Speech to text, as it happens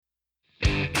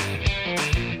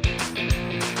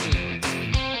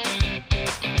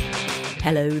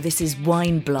Hello, this is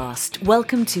Wine Blast.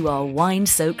 Welcome to our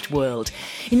wine-soaked world.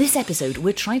 In this episode,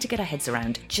 we're trying to get our heads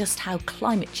around just how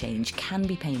climate change can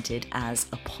be painted as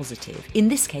a positive. In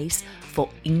this case, for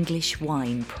English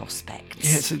wine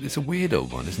prospects. Yeah, it's a weird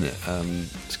old one, isn't it?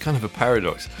 It's kind of a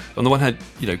paradox. On the one hand,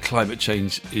 climate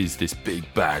change is this big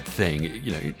bad thing.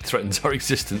 It threatens our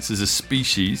existence as a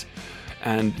species,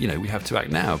 and we have to act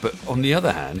now. But on the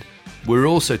other hand, we're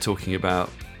also talking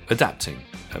about adapting.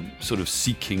 Sort of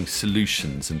seeking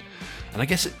solutions and I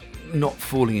guess not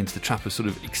falling into the trap of sort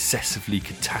of excessively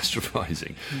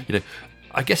catastrophizing.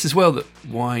 I guess as well that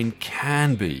wine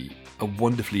can be a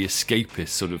wonderfully escapist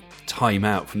sort of time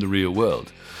out from the real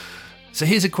world. So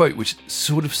here's a quote which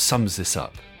sort of sums this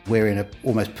up. We're in an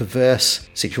almost perverse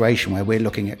situation where we're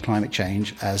looking at climate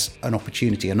change as an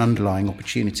opportunity, an underlying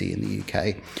opportunity in the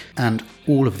UK. And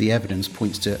all of the evidence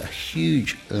points to a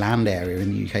huge land area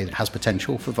in the UK that has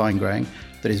potential for vine growing,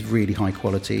 that is really high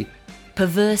quality.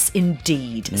 Perverse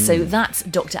indeed. So that's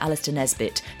Dr. Alistair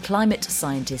Nesbitt, climate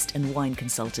scientist and wine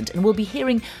consultant. And we'll be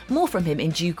hearing more from him in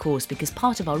due course because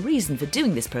part of our reason for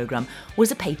doing this programme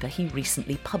was a paper he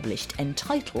recently published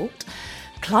entitled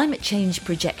Climate Change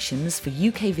Projections for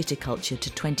UK Viticulture to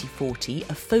 2040,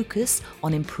 a focus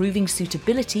on improving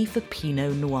suitability for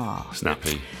Pinot Noir.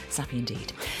 Snappy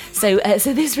indeed. So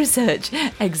this research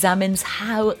examines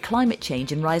how climate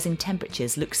change and rising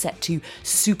temperatures look set to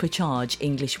supercharge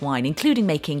English wine, including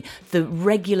making the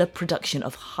regular production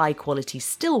of high-quality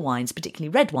still wines, particularly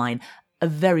red wine, a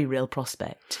very real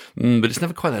prospect. But it's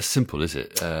never quite that simple, is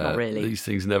it? Not really. These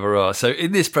things never are. So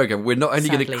in this programme, we're not only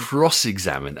going to Sadly.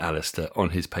 cross-examine Alistair on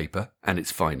his paper and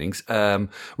its findings, we're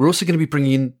also going to be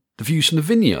bringing in the views from the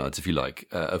vineyards, if you like,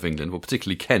 of England, well,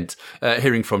 particularly Kent,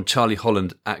 hearing from Charlie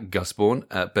Holland at Gusbourne,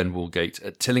 Ben Walgate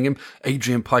at Tillingham,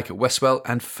 Adrian Pike at Westwell,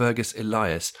 and Fergus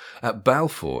Elias at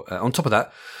Balfour. On top of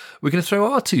that, we're going to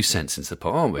throw our 2 cents into the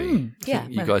pot, aren't we? Yeah.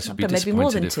 You guys would be but maybe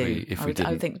more than disappointed two. if we didn't.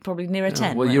 I would think probably nearer 10.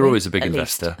 Well, won't you're we? always a big At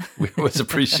least. investor. We always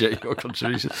appreciate your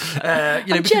contribution.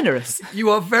 I'm generous. You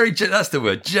are very that's the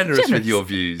word, generous with your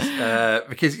views.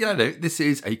 Because, this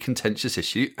is a contentious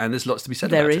issue and there's lots to be said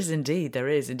about it. There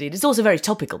is indeed. It's also very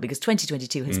topical because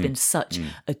 2022 has been such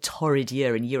a torrid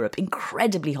year in Europe,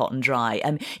 incredibly hot and dry.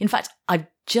 In fact, I've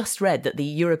just read that the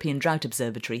European Drought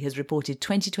Observatory has reported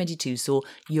 2022 saw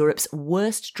Europe's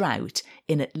worst drought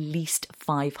in at least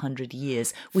 500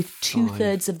 years, with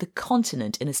two-thirds of the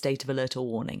continent in a state of alert or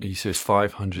warning. Are you serious?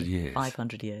 500 years?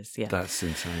 500 years, yeah. That's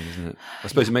insane, isn't it? I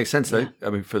suppose it makes sense, though. Yeah.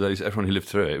 I mean, for everyone who lived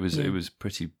through it, it was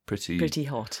pretty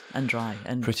hot and dry.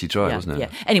 And pretty dry, wasn't it? Yeah.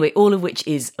 Anyway, all of which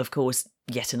is, of course,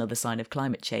 yet another sign of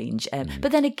climate change.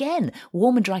 But then again,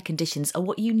 warm and dry conditions are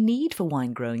what you need for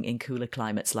wine growing in cooler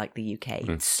climates like the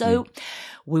UK. So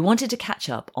we wanted to catch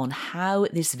up on how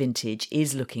this vintage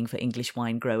is looking for English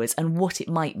wine growers and what it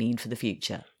might mean for the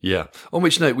future. Yeah. On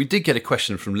which note, we did get a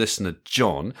question from listener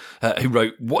John, who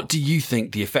wrote, what do you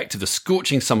think the effect of the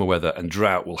scorching summer weather and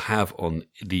drought will have on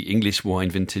the English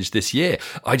wine vintage this year?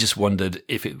 I just wondered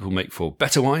if it will make for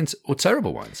better wines or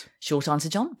terrible wines. Short answer,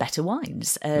 John, better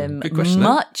wines. Good question.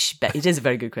 It is a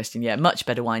very good question, yeah. Much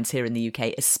better wines here in the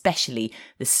UK, especially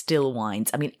the still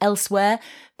wines. I mean, elsewhere,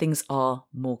 things are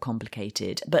more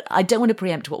complicated. But I don't want to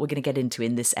preempt what we're going to get into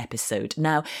in this episode.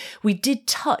 Now, we did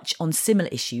touch on similar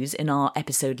issues in our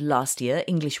episode last year,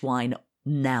 English Wine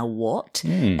Now What?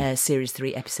 Series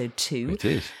 3, Episode 2. It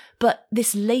is. But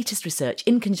this latest research,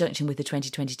 in conjunction with the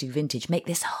 2022 vintage, make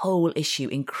this whole issue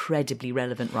incredibly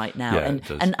relevant right now, Yeah, it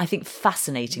does. and I think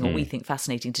fascinating, or we think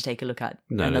fascinating, to take a look at.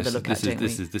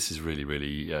 This is really,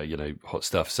 really, hot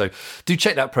stuff. So do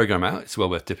check that programme out. It's well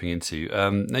worth dipping into.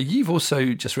 Now, you've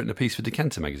also just written a piece for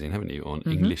Decanter magazine, haven't you, on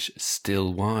English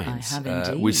still wines? I have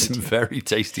indeed. With some very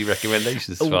tasty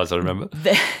recommendations, as far as I remember.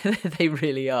 They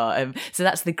really are. So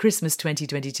that's the Christmas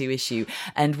 2022 issue,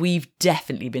 and we've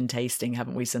definitely been tasting,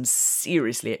 haven't we, some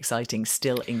seriously exciting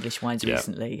still English wines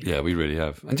recently. Yeah, we really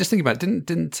have. And just think about it,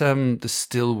 didn't the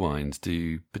still wines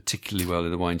do particularly well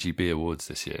in the WineGB Awards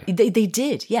this year? They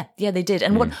did, yeah, they did.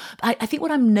 And what I think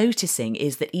what I'm noticing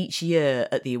is that each year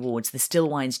at the awards, the still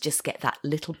wines just get that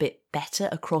little bit better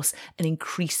across an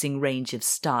increasing range of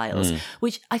styles,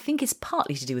 which I think is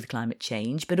partly to do with climate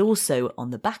change, but also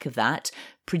on the back of that,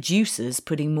 producers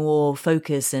putting more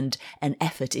focus and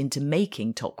effort into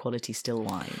making top quality still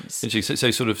wines.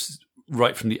 So sort of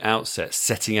right from the outset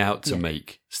setting out to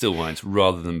make still wines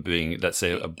rather than being, let's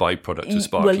say, a byproduct of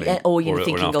sparkling. Or you're an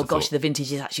thinking, oh gosh, the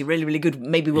vintage is actually really, really good.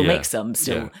 Maybe we'll make some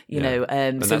still, you know.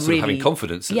 And so that's really, having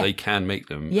confidence that they can make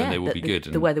them and they will be good.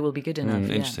 The weather will be good enough.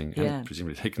 Interesting. And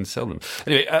presumably they can sell them.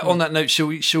 Anyway, on that note,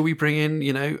 shall we bring in,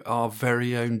 you know, our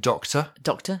very own doctor?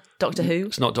 Doctor Who?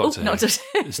 It's not Doctor Who.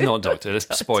 It's not Doctor.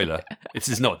 That's spoiler. It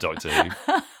is not Doctor Who.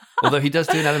 Although he does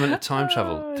do an element of time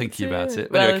travel, thinking about it.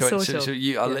 Well,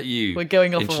 anyway, I'll let you. We're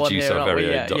going off on one here, our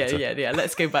very own doctor. Yeah.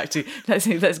 Let's go back to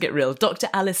let's get real. Dr.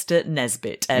 Alistair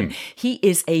Nesbitt. He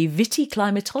is a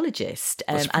viticlimatologist.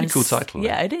 That's a pretty cool title.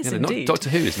 Yeah, it is indeed. Doctor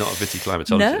Who is not a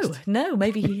viticlimatologist. No,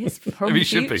 maybe he is from the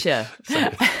future.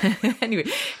 Anyway,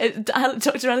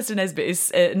 Dr. Alistair Nesbitt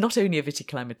is not only a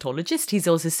viticlimatologist, he's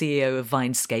also CEO of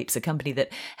Vinescapes, a company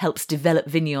that helps develop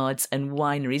vineyards and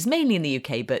wineries, mainly in the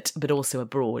UK, but also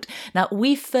abroad. Now,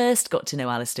 we first got to know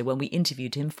Alistair when we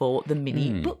interviewed him for the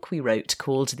mini book we wrote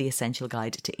called The Essential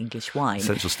Guide to English Wine.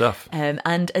 Essential stuff.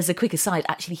 And as a quick aside,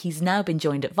 actually, he's now been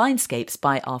joined at Vinescapes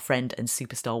by our friend and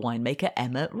superstar winemaker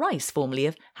Emma Rice, formerly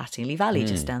of Hattingley Valley,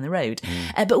 just down the road.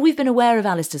 But we've been aware of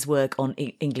Alistair's work on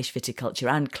English viticulture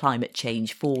and climate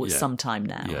change for some time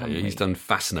now. Yeah, he's done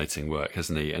fascinating work,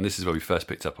 hasn't he? And this is where we first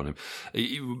picked up on him.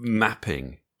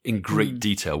 Mapping in great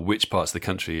detail which parts of the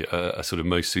country are sort of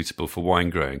most suitable for wine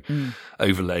growing,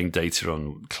 overlaying data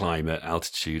on climate,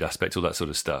 altitude, aspect, all that sort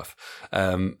of stuff.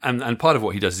 And part of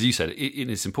what he does, as you said,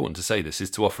 it's important to say this, is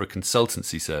to offer a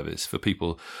consultancy service for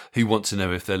people who want to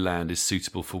know if their land is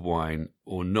suitable for wine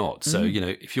or not. So, you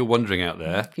know, if you're wondering out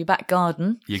there... Your back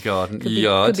garden. Your garden, could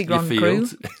your yard, be your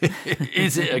field.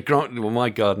 Is it a Grand... Well, my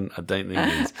garden, I don't think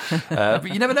it is.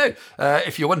 But you never know.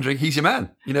 If you're wondering, he's your man.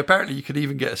 You know, apparently you could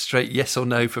even get a straight yes or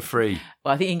no for free.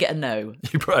 Well, I think you can get a no.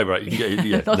 You're probably right. You can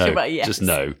get Not no, sure about yes. Just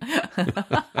no.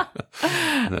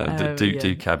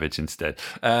 Do cabbage instead.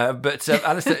 But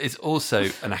Alistair is also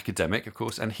an academic, of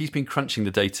course, and he's been crunching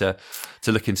the data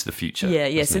to look into the future.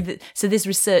 Yeah. So this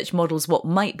research models what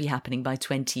might be happening by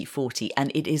 2040,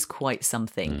 and it is quite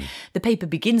something. The paper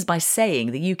begins by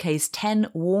saying the UK's 10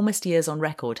 warmest years on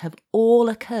record have all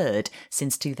occurred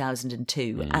since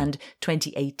 2002, and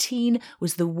 2018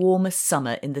 was the warmest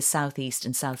summer in the southeast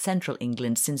and south central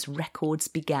England since records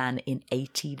began in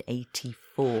 1884.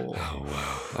 Oh,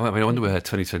 wow. I wonder where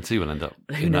 2022 will end up.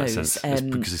 Who in knows? That sense.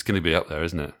 Because it's going to be up there,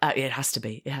 isn't it? It has to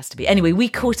be. Anyway, we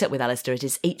caught up with Alistair at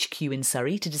his HQ in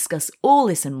Surrey to discuss all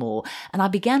this and more, and I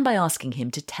began by asking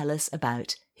him to tell us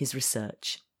about his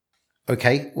research.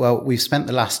 Okay, well, we've spent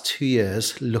the last 2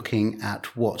 years looking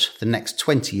at what the next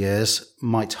 20 years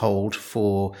might hold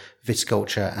for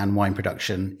viticulture and wine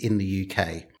production in the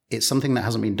UK. It's something that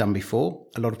hasn't been done before.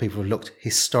 A lot of people have looked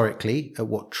historically at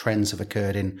what trends have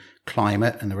occurred in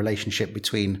climate and the relationship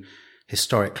between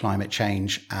historic climate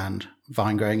change and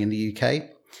vine growing in the UK.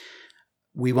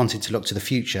 We wanted to look to the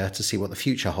future to see what the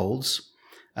future holds.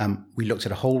 We looked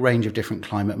at a whole range of different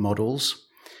climate models.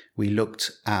 We looked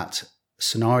at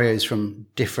scenarios from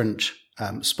different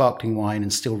sparkling wine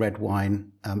and still red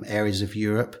wine areas of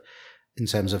Europe in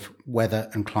terms of weather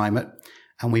and climate.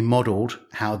 And we modelled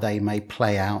how they may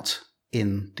play out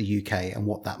in the UK and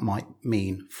what that might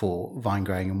mean for vine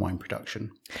growing and wine production.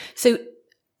 So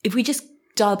if we just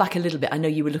dial back a little bit, I know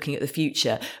you were looking at the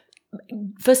future.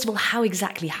 First of all, how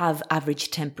exactly have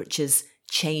average temperatures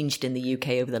changed in the UK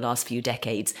over the last few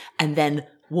decades? And then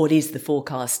what is the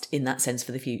forecast in that sense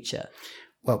for the future?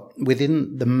 Well,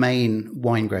 within the main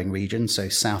wine growing region, so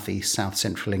southeast, south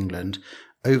central England,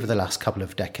 over the last couple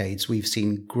of decades, we've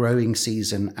seen growing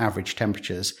season average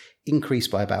temperatures increase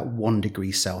by about 1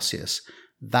 degree Celsius.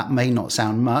 That may not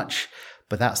sound much,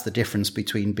 but that's the difference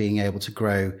between being able to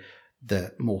grow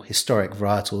the more historic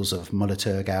varietals of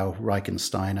Müller-Thurgau,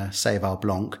 Reichensteiner, Seyval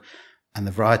Blanc, and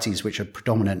the varieties which are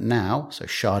predominant now, so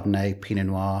Chardonnay, Pinot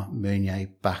Noir, Meunier,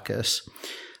 Bacchus.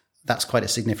 That's quite a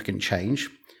significant change.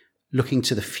 Looking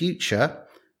to the future,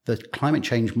 the climate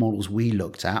change models we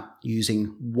looked at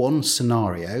using one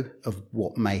scenario of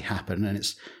what may happen, and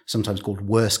it's sometimes called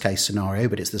worst case scenario,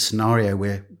 but it's the scenario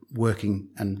we're working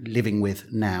and living with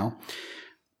now.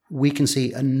 We can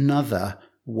see another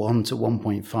 1 to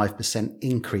 1.5%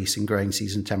 increase in growing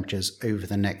season temperatures over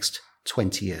the next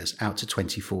 20 years, out to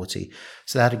 2040.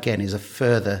 So that again is a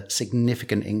further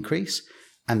significant increase,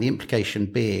 and the implication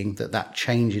being that that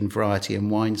change in variety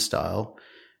and wine style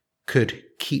could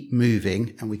keep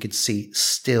moving, and we could see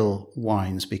still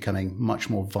wines becoming much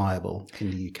more viable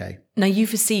in the UK. Now, you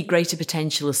foresee greater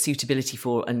potential of suitability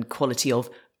for and quality of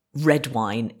red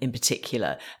wine in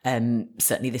particular.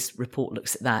 Certainly this report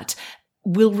looks at that.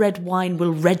 Will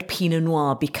red Pinot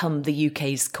Noir become the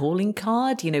UK's calling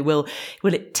card? You know, will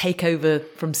it take over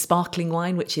from sparkling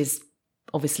wine, which is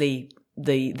obviously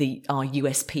our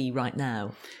USP right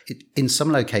now? In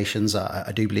some locations,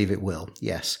 I do believe it will,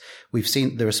 yes. We've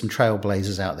seen there are some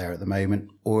trailblazers out there at the moment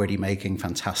already making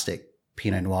fantastic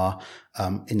Pinot Noir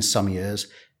in some years.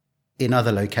 In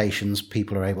other locations,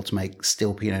 people are able to make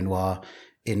still Pinot Noir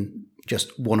in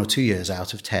just 1 or 2 years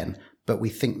out of 10. But we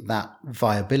think that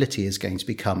viability is going to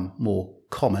become more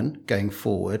common going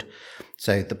forward.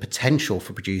 So the potential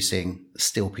for producing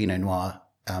still Pinot Noir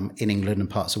in England and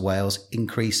parts of Wales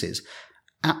increases.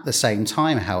 At the same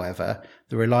time, however,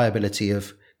 the reliability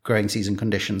of growing season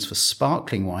conditions for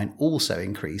sparkling wine also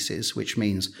increases, which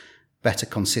means better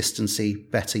consistency,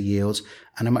 better yields,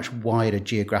 and a much wider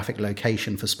geographic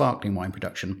location for sparkling wine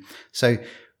production. So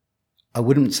I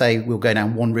wouldn't say we'll go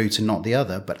down one route and not the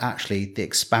other, but actually the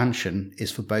expansion is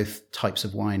for both types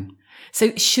of wine.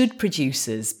 So should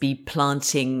producers be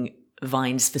planting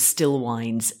vines for still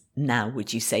wines now,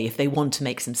 would you say, if they want to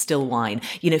make some still wine?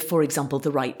 For example,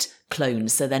 the right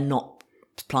clones. So they're not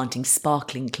planting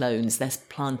sparkling clones, they're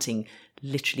planting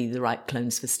literally the right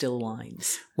clones for still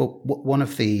wines. Well, one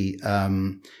of the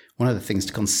things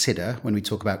to consider when we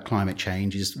talk about climate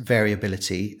change is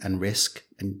variability and risk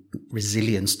and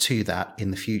resilience to that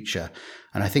in the future.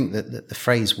 And I think that the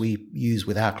phrase we use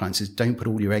with our clients is don't put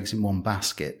all your eggs in one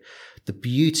basket. The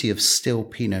beauty of still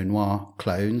Pinot Noir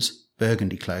clones,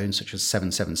 Burgundy clones, such as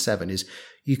 777, is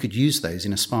you could use those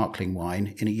in a sparkling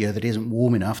wine in a year that isn't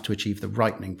warm enough to achieve the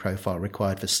ripening profile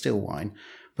required for still wine.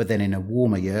 But then in a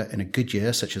warmer year, in a good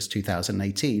year, such as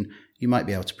 2018, you might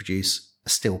be able to produce a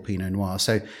still Pinot Noir.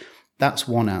 So that's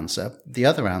one answer. The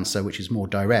other answer, which is more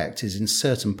direct, is in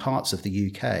certain parts of the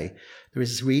UK, there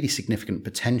is really significant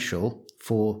potential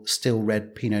for still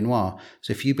red Pinot Noir.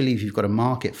 So if you believe you've got a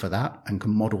market for that and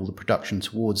can model the production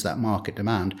towards that market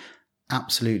demand,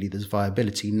 absolutely there's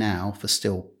viability now for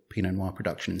still Pinot Noir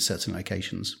production in certain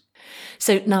locations.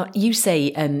 So now you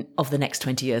say of the next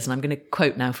 20 years, and I'm going to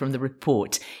quote now from the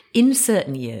report, in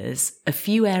certain years, a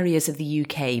few areas of the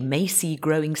UK may see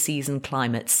growing season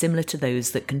climates similar to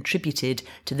those that contributed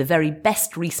to the very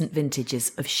best recent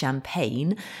vintages of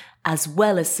Champagne, as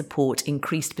well as support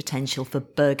increased potential for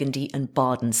Burgundy and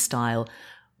Baden style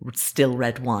still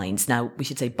red wines. Now, we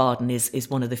should say Baden is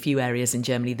one of the few areas in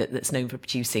Germany that's known for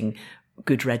producing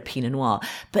good red Pinot Noir.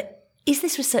 But is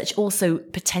this research also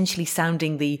potentially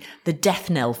sounding the death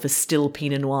knell for still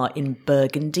Pinot Noir in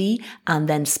Burgundy and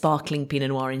then sparkling Pinot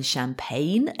Noir in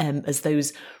Champagne, as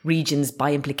those regions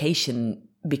by implication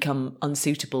become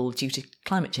unsuitable due to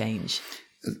climate change?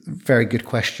 Very good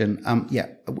question.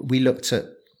 We looked at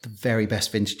the very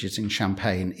best vintages in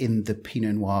Champagne in the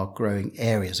Pinot Noir growing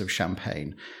areas of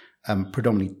Champagne.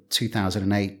 Predominantly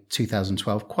 2008,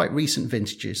 2012, quite recent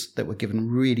vintages that were given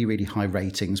really, really high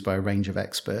ratings by a range of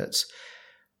experts.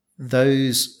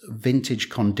 Those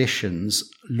vintage conditions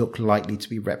look likely to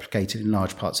be replicated in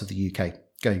large parts of the UK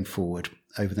going forward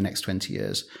over the next 20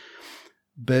 years.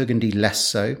 Burgundy less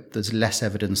so. There's less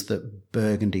evidence that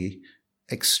Burgundy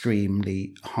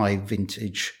extremely high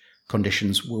vintage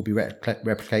conditions will be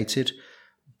replicated.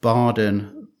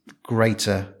 Baden,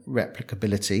 greater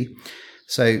replicability.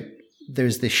 So there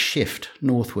is this shift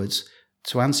northwards.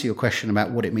 To answer your question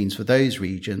about what it means for those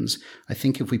regions, I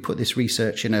think if we put this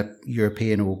research in a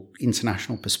European or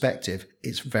international perspective,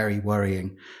 it's very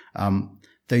worrying.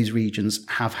 Those regions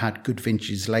have had good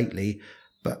vintages lately,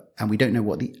 and we don't know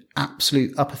what the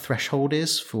absolute upper threshold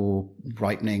is for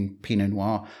ripening Pinot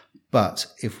Noir. But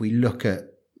if we look at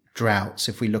droughts,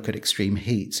 if we look at extreme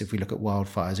heats, if we look at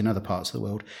wildfires in other parts of the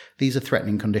world, these are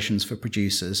threatening conditions for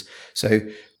producers. So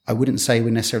I wouldn't say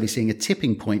we're necessarily seeing a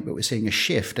tipping point, but we're seeing a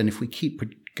shift. And if we keep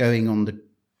going on the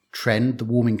trend, the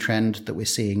warming trend that we're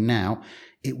seeing now,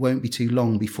 it won't be too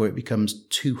long before it becomes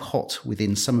too hot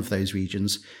within some of those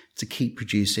regions to keep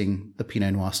producing the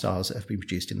Pinot Noir styles that have been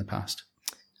produced in the past.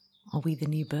 Are we the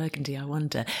new Burgundy, I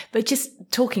wonder? But just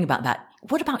talking about that,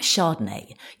 what about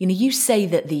Chardonnay? You say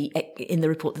that in the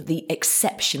report that the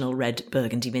exceptional red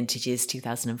Burgundy vintages,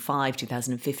 2005,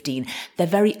 2015, they're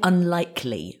very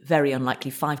unlikely, 5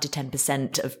 to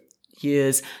 10% of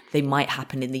years they might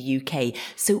happen in the UK.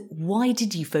 So why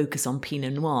did you focus on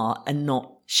Pinot Noir and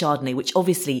not Chardonnay, which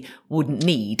obviously wouldn't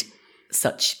need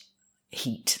such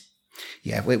heat?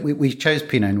 Yeah, we chose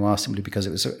Pinot Noir simply because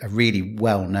it was a really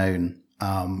well-known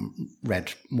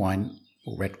red wine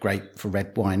or red grape for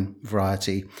red wine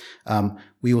variety.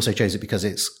 We also chose it because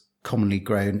it's commonly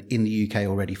grown in the UK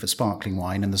already for sparkling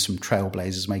wine, and there's some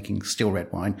trailblazers making still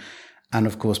red wine. And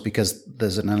of course, because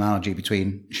there's an analogy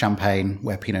between Champagne,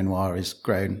 where Pinot Noir is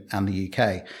grown, and the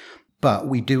UK. But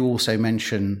we do also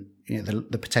mention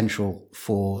the potential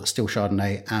for still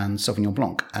Chardonnay and Sauvignon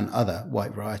Blanc and other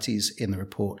white varieties in the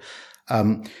report.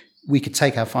 we could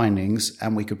take our findings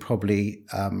and we could probably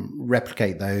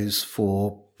replicate those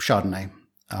for Chardonnay.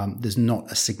 There's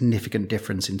not a significant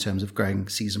difference in terms of growing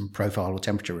season profile or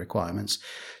temperature requirements.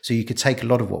 So you could take a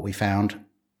lot of what we found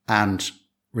and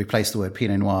replace the word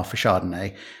Pinot Noir for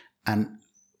Chardonnay. And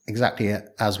exactly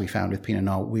as we found with Pinot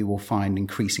Noir, we will find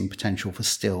increasing potential for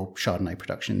still Chardonnay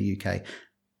production in the UK.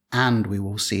 And we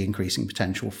will see increasing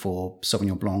potential for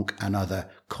Sauvignon Blanc and other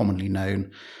commonly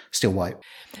known still white.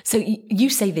 So you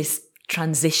say this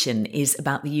transition is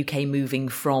about the UK moving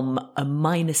from a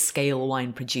minor scale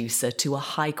wine producer to a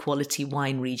high quality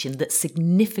wine region that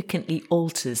significantly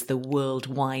alters the world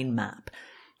wine map.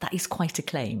 That is quite a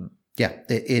claim. Yeah,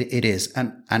 it is.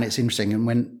 And it's interesting.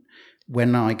 And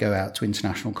when I go out to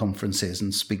international conferences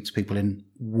and speak to people in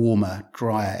warmer,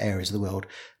 drier areas of the world,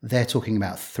 they're talking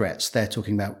about threats. They're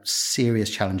talking about serious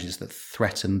challenges that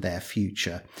threaten their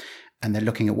future. And they're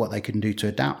looking at what they can do to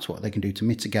adapt, what they can do to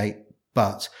mitigate.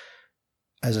 But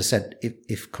as I said,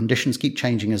 if conditions keep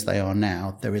changing as they are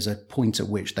now, there is a point at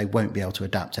which they won't be able to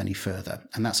adapt any further.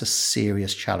 And that's a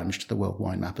serious challenge to the world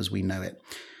wine map as we know it.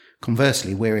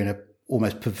 Conversely, we're in a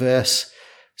almost perverse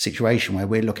situation where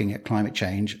we're looking at climate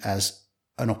change as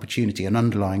an opportunity, an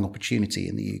underlying opportunity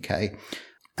in the UK.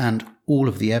 And all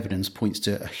of the evidence points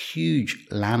to a huge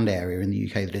land area in the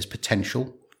UK that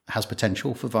has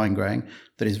potential for vine growing,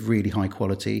 that is really high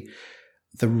quality.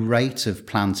 The rate of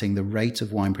planting, the rate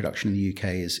of wine production in the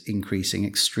UK is increasing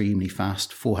extremely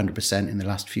fast, 400% in the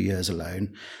last few years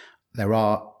alone. There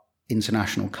are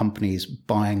international companies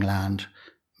buying land,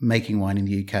 making wine in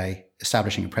the UK,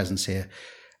 establishing a presence here.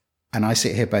 And I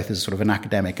sit here both as sort of an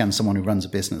academic and someone who runs a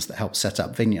business that helps set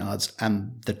up vineyards,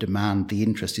 and the demand, the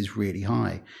interest is really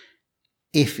high.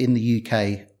 If in the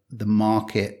UK the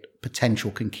market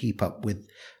potential can keep up with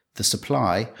the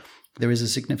supply, there is a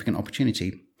significant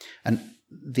opportunity. And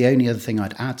the only other thing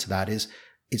I'd add to that is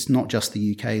it's not just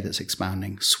the UK that's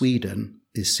expanding. Sweden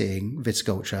is seeing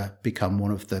viticulture become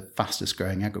one of the fastest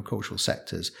growing agricultural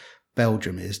sectors.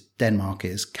 Belgium is, Denmark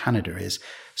is, Canada is.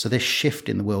 So this shift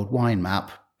in the world wine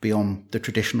map beyond the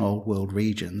traditional world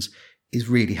regions is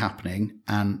really happening,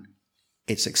 and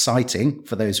it's exciting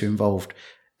for those who are involved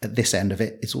at this end of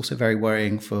it. It's also very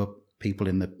worrying for people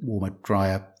in the warmer,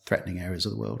 drier, threatening areas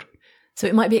of the world. So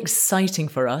it might be exciting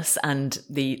for us and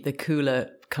the cooler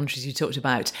countries you talked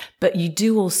about, but you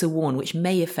do also warn, which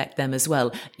may affect them as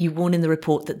well. You warn in the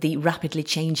report that the rapidly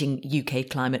changing UK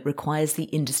climate requires the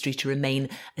industry to remain,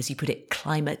 as you put it,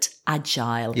 climate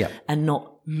agile and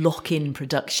not lock in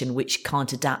production which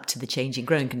can't adapt to the changing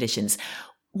growing conditions.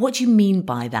 What do you mean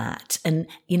by that? And,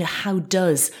 how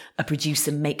does a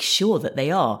producer make sure that they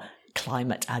are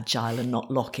climate agile and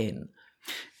not lock in?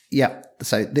 Yeah,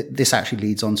 so this actually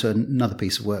leads on to another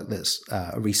piece of work that's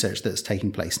research that's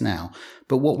taking place now.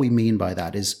 But what we mean by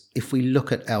that is if we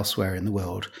look at elsewhere in the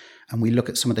world and we look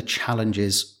at some of the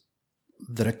challenges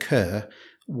that occur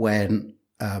when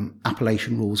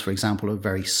appellation rules, for example, are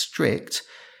very strict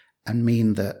and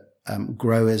mean that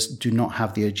growers do not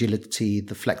have the agility,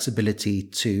 the flexibility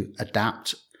to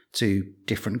adapt to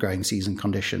different growing season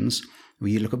conditions.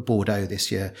 When you look at Bordeaux this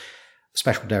year,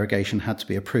 special derogation had to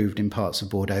be approved in parts of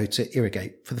Bordeaux to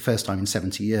irrigate for the first time in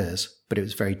 70 years, but it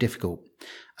was very difficult.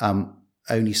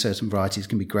 Only certain varieties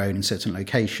can be grown in certain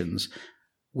locations.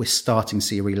 We're starting to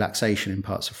see a relaxation in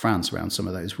parts of France around some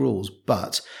of those rules,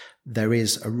 but there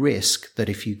is a risk that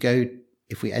if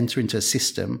we enter into a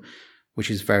system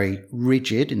which is very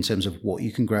rigid in terms of what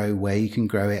you can grow, where you can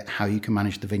grow it, how you can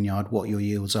manage the vineyard, what your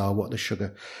yields are, what the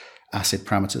sugar acid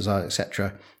parameters are,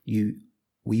 etc.,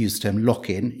 we use the term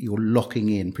lock-in. You're locking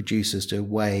in producers to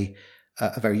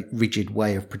a very rigid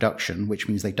way of production, which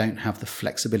means they don't have the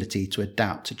flexibility to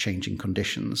adapt to changing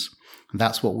conditions. And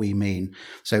that's what we mean.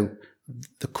 So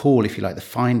the call, if you like, the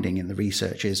finding in the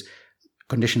research is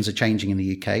conditions are changing in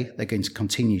the UK. They're going to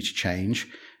continue to change.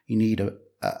 You need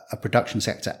a production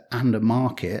sector and a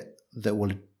market that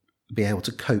will be able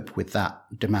to cope with that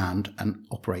demand and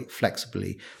operate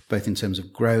flexibly, both in terms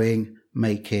of growing,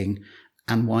 making,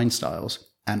 and wine styles.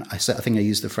 And I think I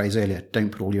used the phrase earlier,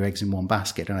 don't put all your eggs in one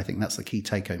basket. And I think that's the key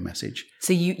take-home message.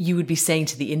 So you would be saying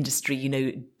to the industry,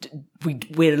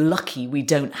 we're lucky we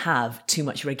don't have too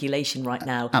much regulation right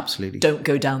now. Absolutely. Don't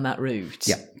go down that route.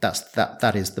 Yeah,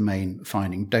 that is the main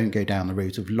finding. Don't go down the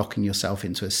route of locking yourself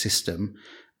into a system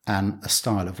and a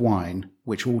style of wine,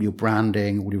 which all your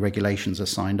branding, all your regulations are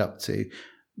signed up to,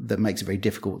 that makes it very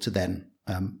difficult to then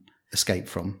escape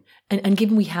from. And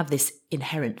given we have this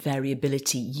inherent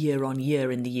variability year on year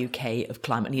in the UK of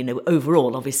climate,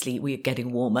 overall, obviously we're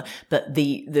getting warmer, but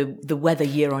the weather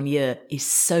year on year is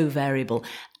so variable.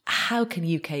 How can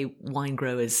UK wine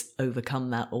growers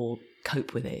overcome that or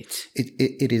cope with it?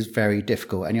 It is very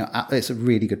difficult, and it's a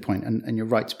really good point, and you're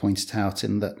right to point it out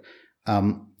in that,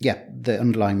 the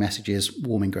underlying message is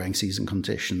warming growing season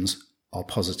conditions are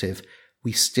positive.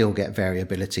 We still get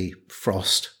variability,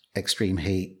 frost, extreme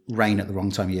heat, rain at the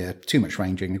wrong time of year, too much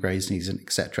rain during the growing season,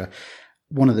 etc.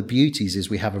 One of the beauties is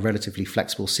we have a relatively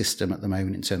flexible system at the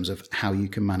moment in terms of how you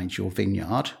can manage your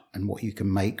vineyard and what you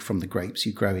can make from the grapes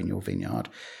you grow in your vineyard.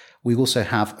 We also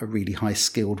have a really high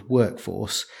skilled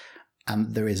workforce,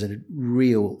 and there is a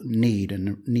real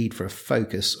need for a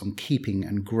focus on keeping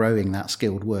and growing that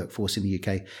skilled workforce in the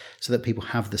UK so that people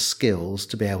have the skills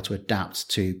to be able to adapt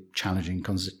to challenging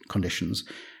conditions,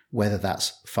 whether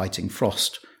that's fighting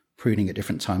frost, pruning at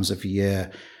different times of the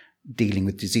year, dealing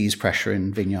with disease pressure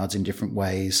in vineyards in different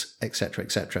ways, etc.,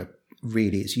 etc.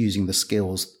 Really, it's using the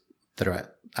skills that are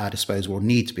at our disposal or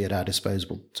need to be at our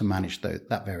disposal to manage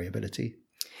that variability.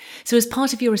 So as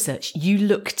part of your research, you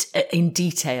looked in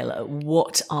detail at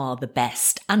what are the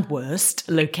best and worst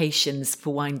locations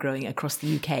for wine growing across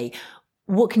the UK.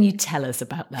 What can you tell us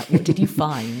about that? What did you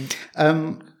find?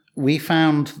 We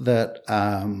found that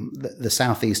the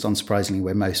southeast, unsurprisingly,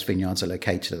 where most vineyards are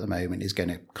located at the moment, is going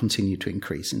to continue to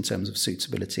increase in terms of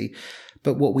suitability.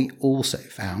 But what we also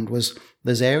found was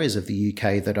there's areas of the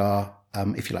UK that are,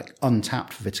 if you like,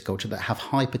 untapped for viticulture that have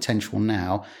high potential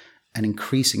now and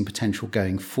increasing potential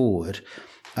going forward.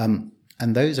 And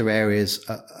those are areas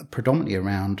predominantly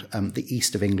around the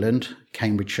east of England,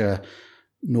 Cambridgeshire,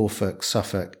 Norfolk,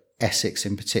 Suffolk, Essex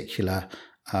in particular,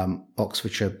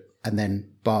 Oxfordshire, and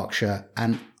then Berkshire,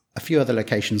 and a few other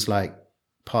locations like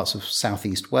parts of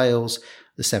southeast Wales,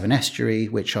 the Severn Estuary,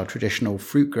 which are traditional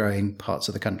fruit-growing parts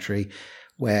of the country,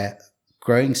 where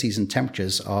growing season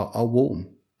temperatures are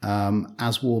warm,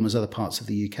 as warm as other parts of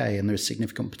the UK, and there's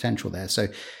significant potential there. So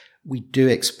we do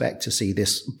expect to see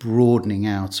this broadening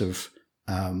out of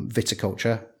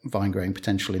viticulture, vine growing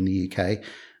potential in the UK,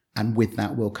 and with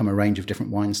that will come a range of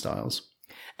different wine styles.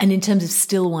 And in terms of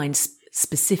still wines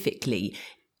specifically,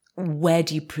 where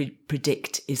do you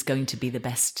predict is going to be the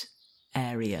best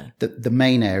area? The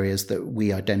main areas that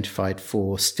we identified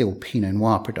for still Pinot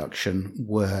Noir production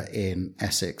were in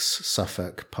Essex,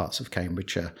 Suffolk, parts of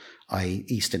Cambridgeshire, i.e.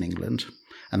 Eastern England.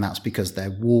 And that's because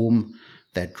they're warm,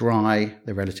 they're dry,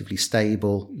 they're relatively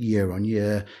stable year on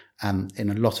year, and in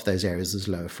a lot of those areas there's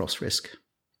lower frost risk.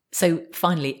 So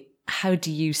finally, how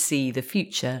do you see the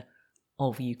future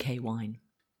of UK wine?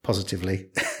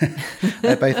 Positively,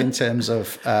 both in terms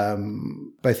of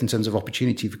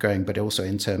opportunity for growing, but also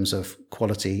in terms of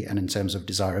quality and in terms of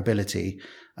desirability.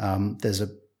 There's a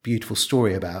beautiful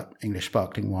story about English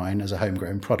sparkling wine as a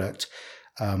homegrown product.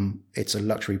 It's a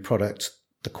luxury product.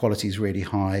 The quality is really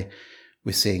high.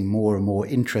 We're seeing more and more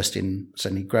interest in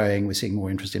certainly growing. We're seeing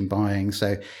more interest in buying.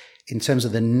 So in terms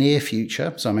of the near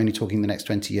future, so I'm only talking the next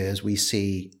 20 years, we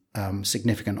see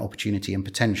significant opportunity and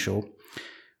potential.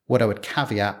 What I would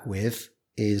caveat with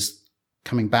is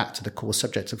coming back to the core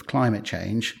subject of climate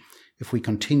change. If we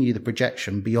continue the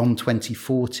projection beyond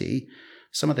 2040,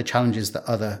 some of the challenges that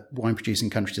other wine producing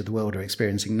countries of the world are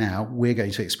experiencing now, we're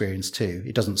going to experience too.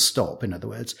 It doesn't stop, in other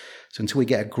words. So until we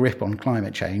get a grip on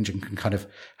climate change and can kind of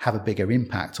have a bigger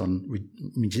impact on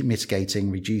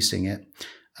mitigating, reducing it,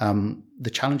 the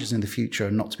challenges in the future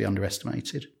are not to be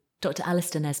underestimated. Dr.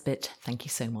 Alistair Nesbitt, thank you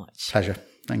so much. Pleasure.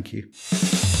 Thank you.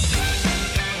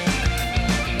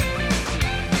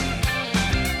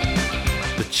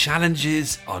 The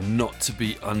challenges are not to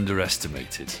be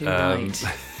underestimated. Too right.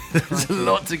 There's a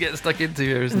lot to get stuck into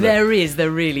here, isn't there? There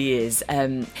really is.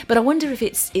 But I wonder if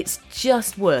it's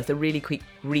just worth a really quick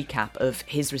recap of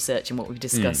his research and what we've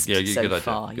discussed so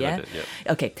far. Good idea.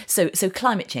 Okay, so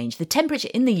climate change. The temperature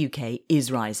in the UK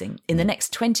is rising. In the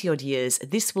next 20 odd years,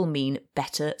 this will mean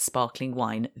better sparkling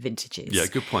wine vintages. Yeah,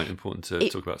 good point. Important to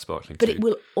talk about sparkling but too. It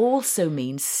will also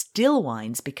mean still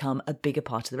wines become a bigger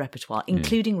part of the repertoire,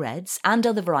 including reds and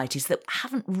other varieties that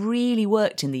haven't really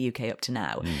worked in the UK up to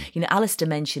now. You know, Alistair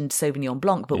mentioned Sauvignon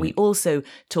Blanc, but we also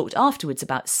talked afterwards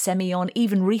about Semillon,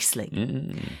 even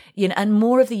Riesling. You know, and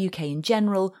more of the UK in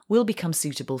general will become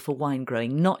suitable for wine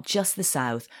growing, not just the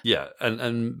south. Yeah,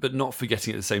 and but not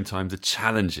forgetting at the same time the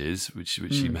challenges which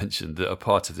you mentioned that are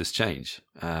part of this change.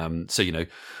 So, you know,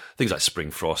 things like spring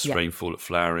frost, rainfall at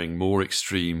flowering, more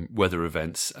extreme weather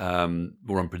events,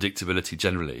 more unpredictability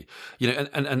generally. You know,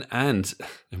 and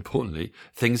importantly,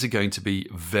 things are going to be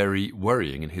very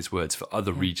worrying, in his words, for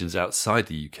other regions outside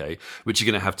the UK, which are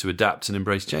going to have to adapt and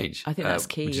embrace change. I think that's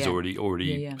key, which is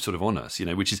already sort of on us, you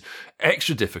know, which is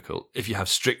extra difficult if you have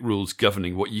strict rules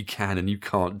governing what you can and you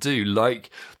can't do,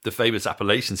 like the famous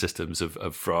appellation systems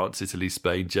of France, Italy,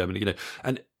 Spain, Germany, you know,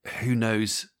 and who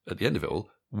knows at the end of it all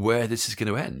where this is going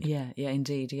to end. Yeah,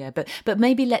 indeed, yeah. But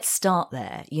maybe let's start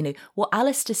there. You know, what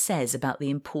Alistair says about the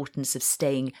importance of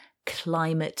staying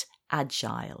climate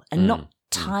agile and not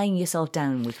tying yourself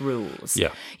down with rules.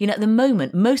 Yeah. You know, at the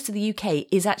moment, most of the UK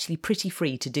is actually pretty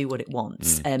free to do what it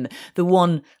wants. The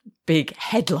one big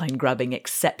headline-grabbing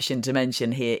exception to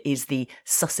mention here is the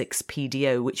Sussex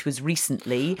PDO, which was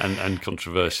recently... And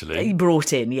controversially.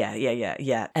 Brought in,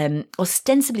 yeah.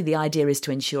 Ostensibly, the idea is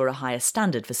to ensure a higher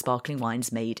standard for sparkling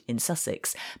wines made in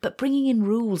Sussex, but bringing in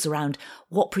rules around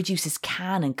what producers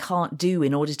can and can't do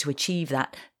in order to achieve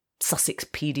that Sussex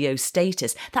PDO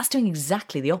status, that's doing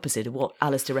exactly the opposite of what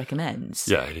Alistair recommends.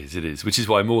 Yeah, it is. Which is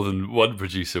why more than one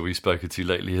producer we've spoken to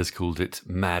lately has called it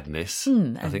madness.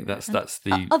 I think that's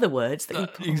the... Other words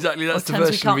that we... Exactly, that's the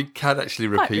version we can actually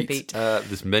repeat.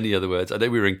 There's many other words. I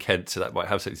know we were in Kent, so that might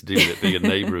have something to do with it being a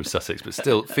neighbour of Sussex, but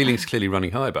still, feelings clearly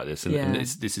running high about this. And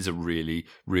this is a really,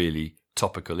 really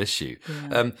topical issue.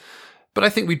 Yeah. But I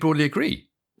think we broadly agree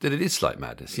that it is slight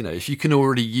madness. You know, if you can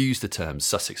already use the terms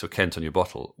Sussex or Kent on your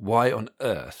bottle, why on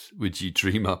earth would you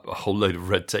dream up a whole load of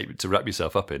red tape to wrap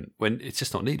yourself up in when it's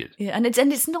just not needed? Yeah, and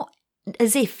it's not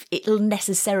as if it'll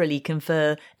necessarily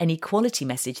confer any quality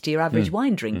message to your average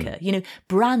wine drinker. You know,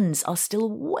 brands are still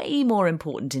way more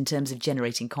important in terms of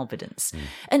generating confidence.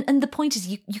 And the point is,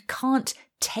 you can't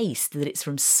taste that it's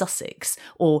from Sussex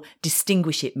or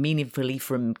distinguish it meaningfully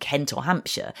from Kent or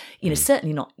Hampshire. You know,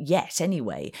 certainly not yet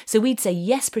anyway. So we'd say,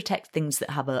 yes, protect things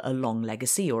that have a long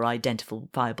legacy or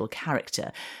identifiable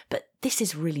character. But this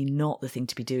is really not the thing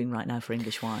to be doing right now for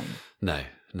English wine. No.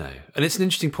 And it's an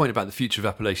interesting point about the future of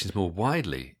appellations more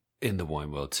widely in the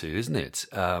wine world too, isn't it?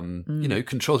 You know,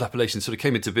 controlled appellations sort of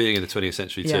came into being in the 20th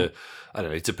century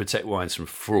to protect wines from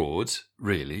fraud,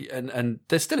 really. And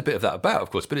there's still a bit of that about,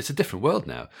 of course, but it's a different world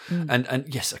now.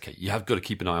 And yes, okay, you have got to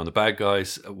keep an eye on the bad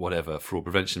guys, whatever, fraud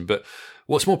prevention. But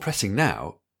what's more pressing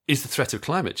now is the threat of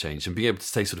climate change and being able to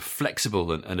stay sort of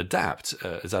flexible and adapt,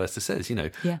 as Alistair says, you know,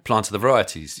 plant other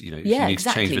varieties, you know, if you need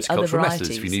to change viticultural methods,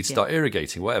 if you need to start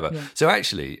irrigating, whatever. So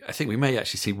actually, I think we may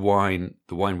actually see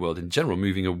the wine world in general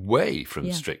moving away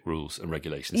from strict rules and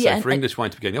regulations. So for English wine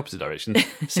to be going the opposite direction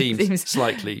seems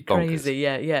slightly bonkers. Crazy,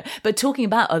 yeah. But talking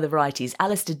about other varieties,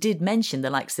 Alistair did mention the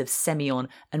likes of Semillon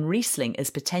and Riesling as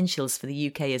potentials for the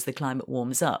UK as the climate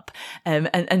warms up. And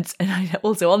I,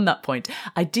 also on that point,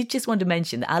 I did just want to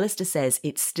mention that Alistair says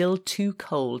it's still too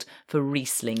cold for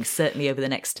Riesling, certainly over the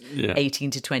next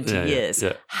 18 to 20 years.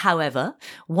 However,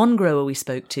 one grower we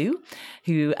spoke to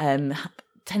who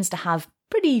tends to have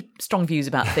pretty strong views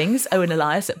about things, Owen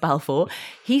Elias at Balfour,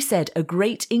 he said a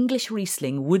great English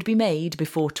Riesling would be made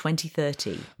before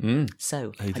 2030.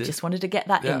 So I just wanted to get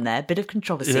that in there. Bit of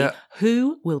controversy.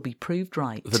 Who will be proved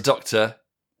right? The Doctor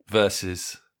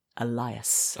versus...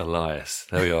 Elias.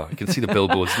 There we are. You can see the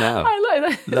billboards now. I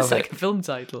like that. It's like a film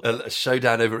title. A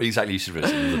showdown over... Exactly, you should have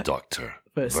written The Doctor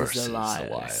versus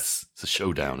Elias. It's a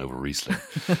showdown over Riesling.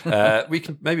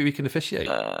 Maybe we can officiate.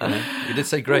 We did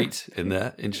say great in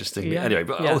there, interestingly. Anyway,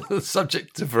 but on the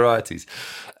subject of varieties,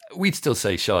 we'd still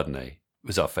say Chardonnay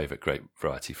was our favourite grape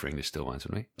variety for English still wines,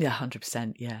 wouldn't we? Yeah,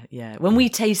 100%. Yeah. When we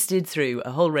tasted through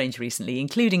a whole range recently,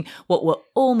 including what were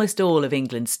almost all of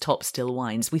England's top still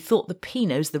wines, we thought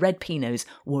the red Pinots,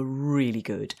 were really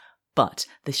good. But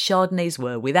the Chardonnays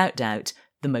were, without doubt,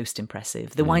 the most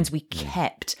impressive. The wines we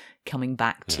kept coming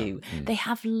back to. They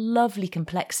have lovely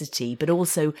complexity, but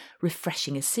also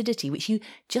refreshing acidity, which you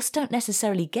just don't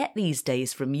necessarily get these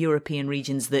days from European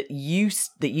regions that you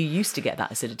used to get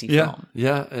that acidity from.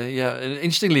 Yeah. And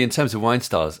interestingly, in terms of wine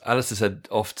styles, Alistair said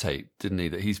off tape, didn't he,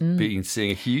 that he's been seeing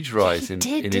a huge rise in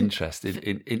interest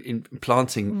in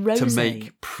planting rosé to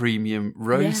make premium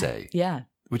rosé. Yeah.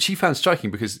 Which he found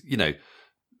striking because, you know,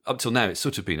 up till now, it's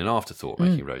sort of been an afterthought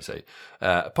making rosé.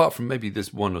 Apart from maybe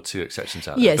there's one or two exceptions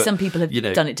out there. Yeah, some people have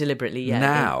done it deliberately. Yeah,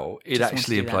 now it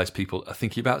actually implies people are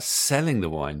thinking about selling the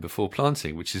wine before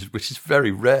planting, which is very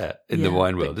rare in the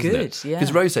wine world, isn't it? Yeah.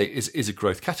 Because rosé is a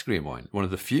growth category in wine, one of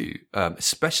the few,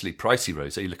 especially pricey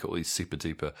rosé. You look at all these super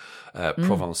duper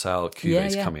Provençal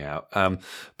cuvées coming out.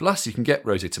 Plus, you can get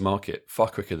rosé to market far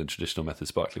quicker than traditional method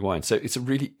sparkling wine. So it's a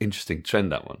really interesting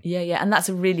trend, that one. Yeah, and that's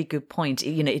a really good point.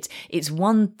 You know, it's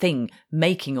one thing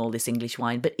making all this English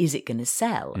wine, but is it going to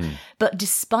sell? But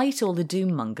despite all the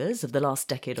doom mongers of the last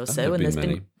decade or so, and there's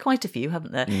been quite a few,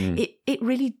 haven't there? It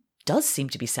really does seem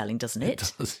to be selling, doesn't it?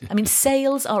 It does, yeah. I mean,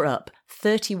 sales are up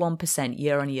 31%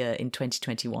 year on year in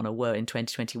 2021, or were in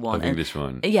 2021. Of English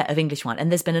wine. Yeah, of English wine. And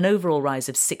there's been an overall rise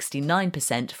of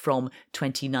 69% from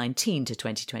 2019 to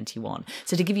 2021.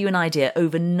 So to give you an idea,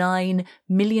 over 9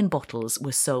 million bottles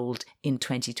were sold in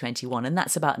 2021. And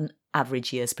that's about an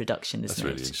average year's production, isn't That's it?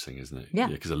 really interesting, isn't it? Yeah.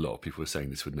 Because a lot of people were saying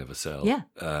this would never sell. Yeah.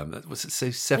 What's it say?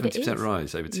 70% is.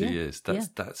 rise over 2 Yeah. years.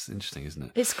 That's interesting, isn't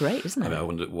it? It's great, isn't it? I mean, I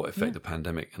wonder what effect the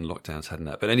pandemic and lockdowns had in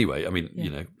that. But anyway, I mean,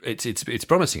 it's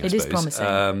promising, I suppose. It is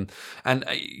promising. And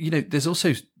there's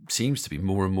also seems to be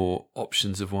more and more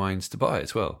options of wines to buy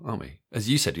as well, aren't we? As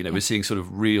you said, we're seeing sort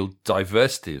of real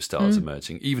diversity of styles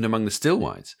emerging, even among the still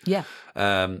wines. Yeah.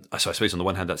 So I suppose on the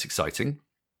one hand, that's exciting.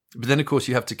 But then, of course,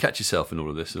 you have to catch yourself in all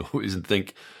of this always and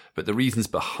think, but the reasons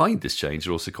behind this change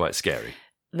are also quite scary.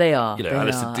 They are.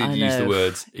 Alistair did use the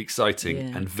words exciting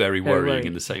and very worrying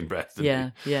in the same breath. Yeah.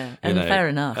 And fair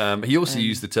enough. He also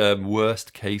used the term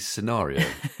worst case scenario.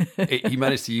 He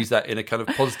managed to use that in a kind of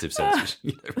positive sense.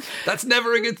 Which, that's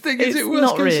never a good thing, is it? Worst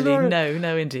Not case really. scenario?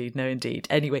 No, indeed.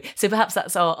 Anyway, so perhaps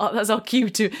that's our cue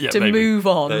to maybe. move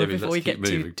on Maybe. before Let's we keep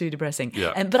get moving. too depressing.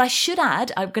 Yeah. But I should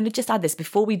add, I'm going to just add this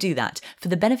before we do that. For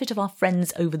the benefit of our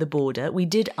friends over the border, we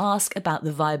did ask about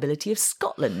the viability of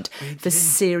Scotland for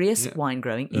serious wine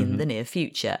growing in the near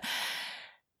future.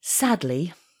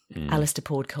 Sadly, Alistair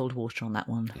poured cold water on that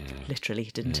one,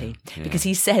 literally, didn't he? Because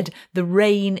he said the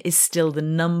rain is still the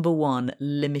number one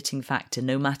limiting factor,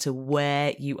 no matter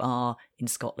where you are in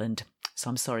Scotland.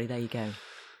 So I'm sorry, there you go.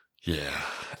 Yeah.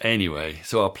 Anyway,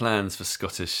 so our plans for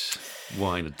Scottish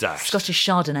wine are dashed. Scottish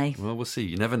Chardonnay. Well, we'll see.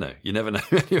 You never know.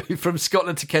 Anyway, from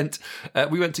Scotland to Kent,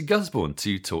 we went to Gusbourne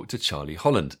to talk to Charlie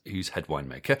Holland, who's head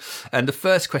winemaker. And the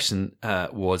first question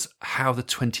was how the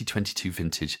 2022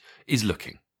 vintage is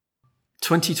looking.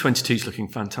 2022 is looking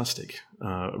fantastic.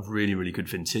 Really, really good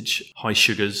vintage. High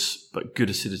sugars, but good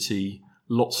acidity,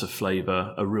 lots of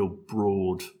flavour, a real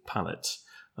broad palette.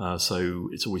 So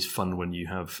it's always fun when you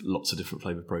have lots of different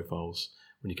flavour profiles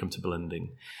when you come to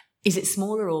blending. Is it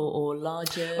smaller or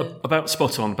larger? About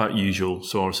spot on, about usual.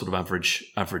 So our sort of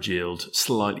average yield,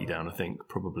 slightly down, I think,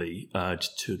 probably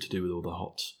to do with all the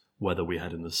hot weather we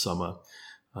had in the summer.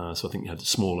 So I think you had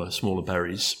smaller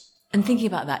berries. And thinking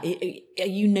about that, are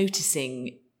you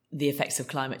noticing the effects of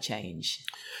climate change?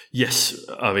 Yes,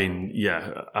 I mean,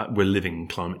 we're living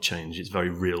climate change. It's very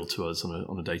real to us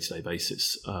on a day-to-day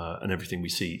basis, and everything we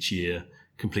see each year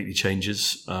completely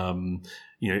changes.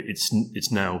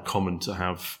 It's now common to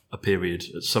have a period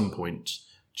at some point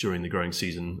during the growing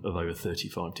season of over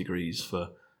 35 degrees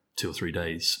for 2 or 3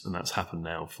 days, and that's happened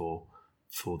now for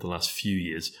the last few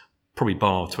years, probably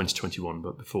bar 2021,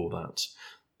 but before that.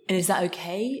 And is that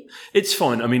okay? It's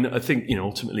fine. I mean, I think,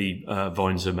 ultimately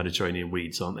vines are Mediterranean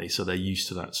weeds, aren't they? So they're used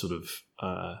to that sort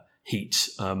of heat.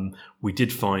 We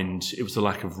did find it was the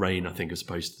lack of rain, I think, as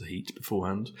opposed to the heat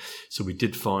beforehand. So we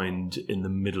did find in the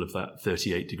middle of that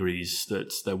 38 degrees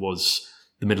that there was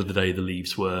the middle of the day, the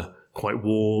leaves were quite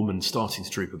warm and starting to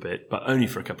droop a bit, but only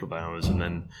for a couple of hours, and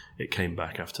then it came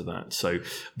back after that. So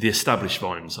the established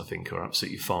vines, I think, are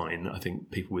absolutely fine. I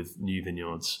think people with new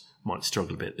vineyards might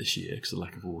struggle a bit this year because of the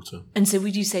lack of water. And so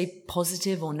would you say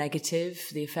positive or negative,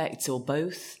 the effects, or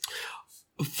both?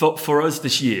 For us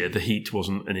this year, the heat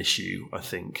wasn't an issue, I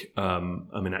think.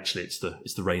 Actually, it's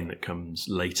the rain that comes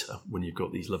later when you've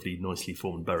got these lovely, nicely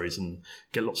formed berries and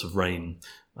get lots of rain.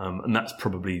 And that's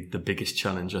probably the biggest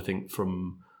challenge, I think,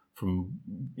 from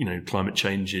climate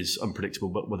change is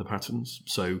unpredictable weather patterns.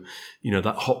 So,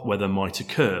 that hot weather might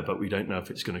occur, but we don't know if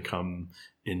it's going to come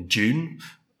in June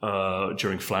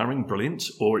during flowering, brilliant,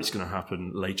 or it's going to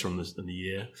happen later on in the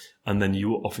year. And then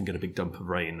you often get a big dump of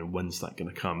rain, and when's that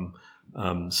going to come?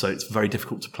 So it's very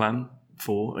difficult to plan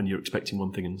for, and you're expecting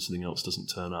one thing and something else doesn't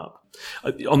turn up.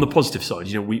 On the positive side,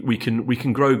 we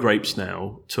can grow grapes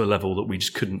now to a level that we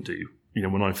just couldn't do.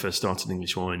 When I first started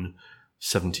English wine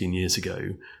 17 years ago,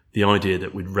 the idea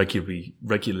that we'd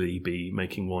regularly be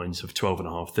making wines of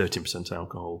 12.5%, 13%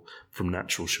 alcohol from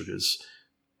natural sugars,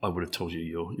 I would have told you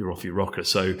you're off your rocker.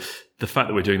 So the fact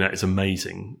that we're doing that is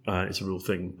amazing. It's a real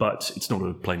thing, but it's not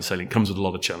a plain sailing. It comes with a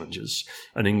lot of challenges.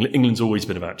 And England's always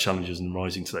been about challenges and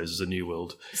rising to those as a new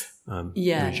world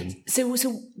region. So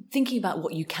thinking about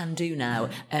what you can do now,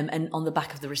 and on the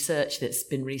back of the research that's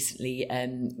been recently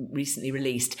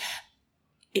released,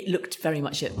 it looked very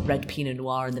much at red Pinot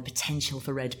Noir and the potential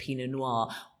for red Pinot Noir.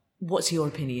 What's your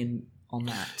opinion on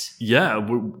that? Yeah,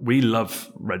 we love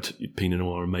red Pinot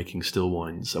Noir and making still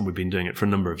wines, and we've been doing it for a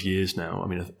number of years now. I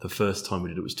mean, the first time we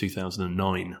did it was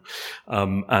 2009.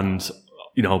 And,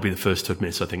 I'll be the first to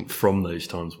admit, I think from those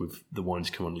times the wines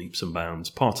come on leaps and bounds.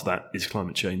 Part of that is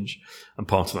climate change, and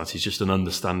part of that is just an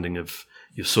understanding of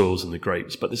your soils and the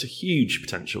grapes, but there's a huge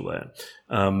potential there.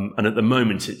 And at the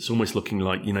moment, it's almost looking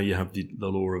like, you have the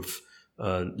law of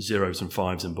zeros and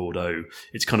fives in Bordeaux.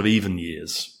 It's kind of even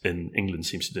years in England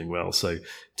seems to be doing well. So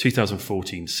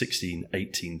 2014, 16,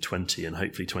 18, 20, and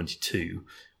hopefully 22,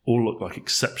 all look like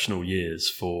exceptional years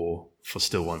for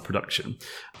still wine production.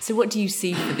 So what do you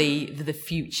see for the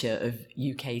future of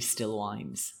UK still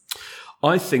wines?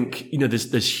 I think,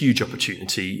 there's huge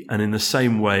opportunity, and in the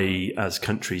same way as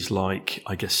countries like,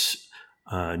 I guess,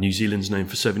 New Zealand's known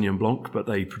for Sauvignon Blanc, but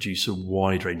they produce a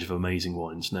wide range of amazing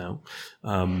wines now.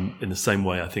 In the same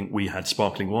way, I think we had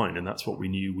sparkling wine, and that's what we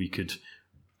knew we could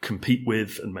compete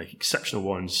with and make exceptional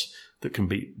wines that can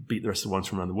beat the rest of the wines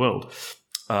from around the world.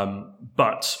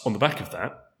 But on the back of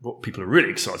that, what people are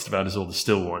really excited about is all the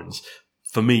still wines.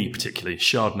 For me, particularly,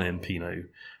 Chardonnay and Pinot,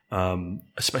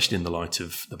 especially in the light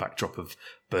of the backdrop of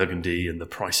Burgundy and the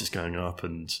prices going up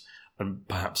and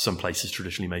perhaps some places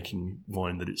traditionally making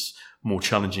wine that it's more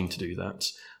challenging to do that.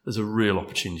 There's a real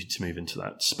opportunity to move into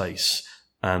that space.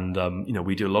 And,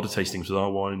 we do a lot of tastings with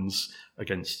our wines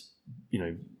against,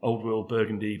 Old World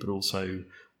Burgundy, but also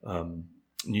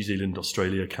New Zealand,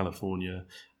 Australia, California.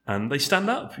 And they stand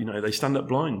up, they stand up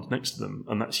blind next to them.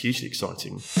 And that's hugely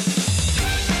exciting.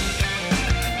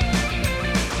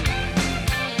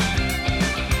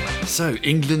 So,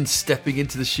 England stepping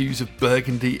into the shoes of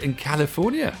Burgundy and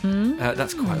California.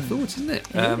 That's quite a thought, isn't it?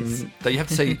 Though you have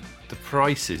to say the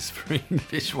prices for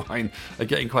English wine are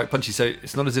getting quite punchy. So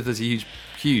it's not as if there's a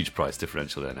huge price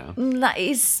differential there now. That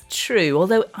is true.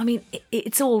 Although,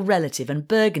 it's all relative, and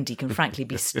Burgundy can frankly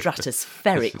be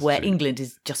stratospheric, where true. England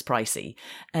is just pricey.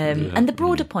 And the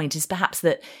broader point is perhaps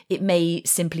that it may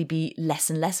simply be less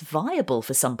and less viable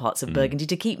for some parts of Burgundy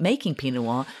to keep making Pinot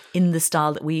Noir in the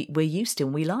style that we're used to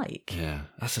and we like. Yeah,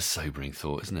 that's a sobering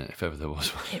thought, isn't it? If ever there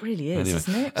was one. It really is,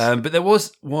 isn't it? But there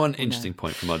was one interesting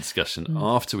point from our discussion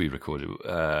after we recorded,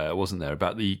 wasn't there,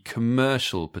 about the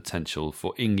commercial potential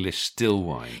for English still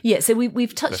wine. Yeah, so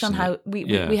we've touched on how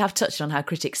we have touched on how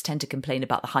critics tend to complain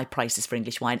about the high prices for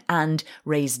English wine and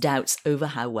raise doubts over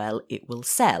how well it will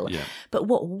sell. Yeah. But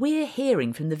what we're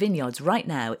hearing from the vineyards right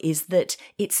now is that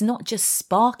it's not just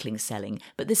sparkling selling,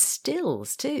 but the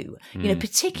stills too.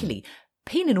 Particularly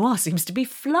Pinot Noir seems to be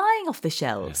flying off the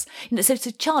shelves. Yeah. So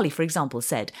Charlie, for example,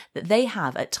 said that they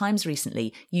have at times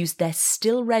recently used their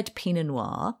still red Pinot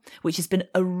Noir, which has been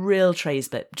a real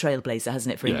trailblazer,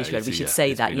 hasn't it, for English red? We should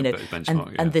say that,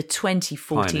 and the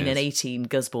 2014 Pioneers. And 18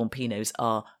 Gusbourne Pinots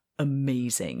are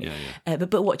amazing.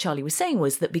 But what Charlie was saying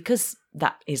was that because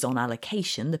that is on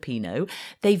allocation, the Pinot,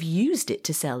 they've used it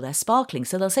to sell their sparkling.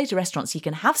 So they'll say to restaurants, you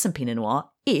can have some Pinot Noir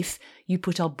if you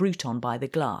put our Brut on by the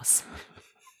glass.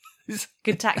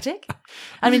 Good tactic.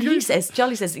 Charlie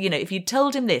says, if you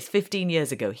told him this 15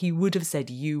 years ago, he would have said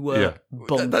you were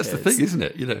bonkers. That's the thing, isn't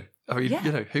it?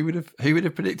 Who would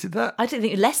have predicted that? I don't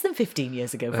think less than 15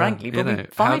 years ago, frankly, probably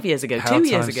 5 years ago, 2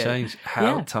 years ago.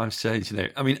 How times change,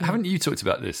 haven't you talked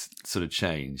about this sort of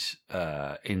change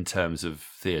in terms of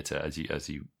theatre as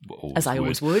I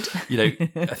always would?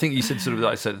 I think you said sort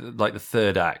of like the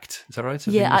third act. Is that right?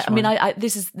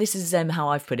 This is how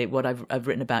I've put it. What I've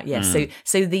written about. Yes.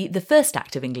 So the first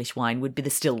act of English wine would be the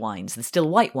still wines, the still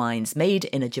white wines made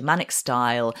in a Germanic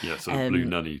style. Yeah, sort of Blue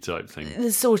Nunny type thing.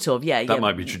 Sort of. Yeah. That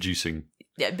might be introducing.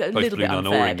 A little bit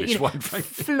unfair, but,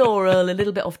 floral, a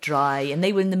little bit off dry, and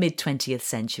they were in the mid 20th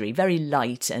century, very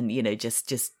light and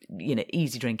just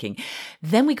easy drinking.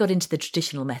 Then we got into the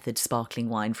traditional method sparkling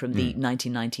wine from the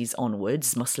 1990s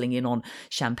onwards, muscling in on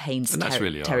Champagne's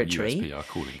territory. Our USP, our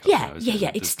calling card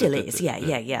now, it still is.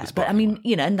 But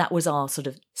and that was our sort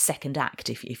of second act,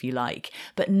 if you like.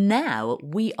 But now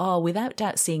we are without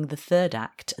doubt seeing the third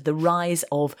act, the rise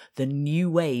of the new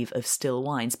wave of still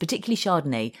wines, particularly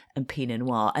Chardonnay and Pinot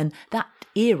Noir, and that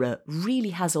era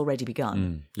really has already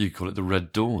begun. You call it the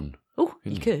Red Dawn. Oh,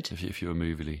 you could. If you were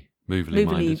movily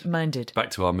minded.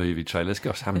 Back to our movie trailers.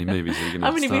 Gosh, how many movies are you going to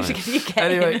How many movies can you get?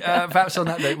 Anyway, perhaps on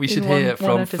that note, we should hear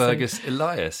from Fergus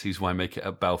Elias, who's winemaker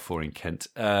at Balfour in Kent.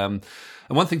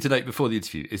 And one thing to note before the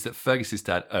interview is that Fergus's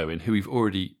dad, Owen, who we've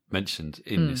already mentioned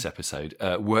in this episode,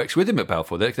 works with him at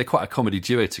Balfour. They're quite a comedy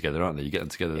duo together, aren't they? You get them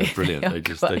together, they're brilliant. They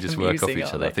just work off each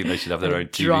other. I think they should have their own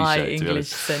TV show, to be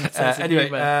honest. Anyway,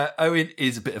 Owen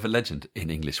is a bit of a legend in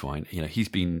English wine. He's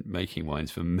been making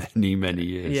wines for many, many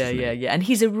years. Yeah. And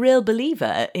he's a real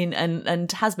believer in and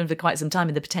has been for quite some time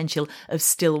in the potential of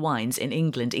still wines in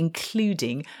England,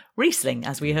 including Riesling,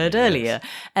 as we heard earlier.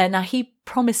 Now, he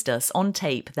promised us on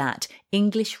tape that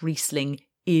English Riesling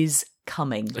is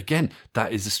coming. Again,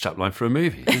 that is a strapline for a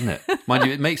movie, isn't it? Mind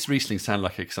you, it makes Riesling sound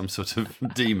like some sort of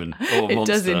demon or monster. It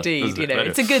does indeed.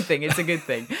 It's a good thing. It's a good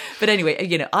thing. But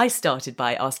anyway, I started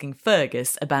by asking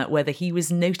Fergus about whether he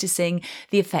was noticing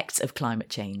the effects of climate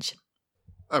change.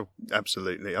 Oh,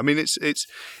 absolutely. I mean, it's.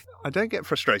 I don't get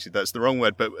frustrated. That's the wrong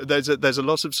word. But there's a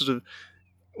lot of sort of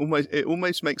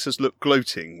almost makes us look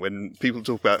gloating when people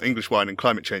talk about English wine and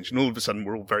climate change, and all of a sudden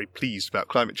we're all very pleased about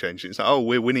climate change. It's like, oh,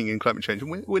 we're winning in climate change.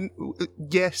 And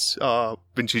yes, our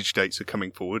vintage dates are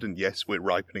coming forward, and yes, we're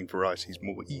ripening varieties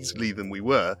more easily than we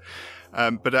were.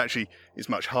 But actually, it's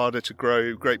much harder to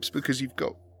grow grapes because you've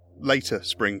got later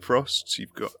spring frosts,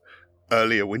 you've got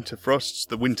earlier winter frosts.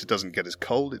 The winter doesn't get as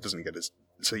cold, it doesn't get as...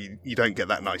 So you don't get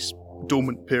that nice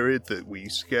dormant period that we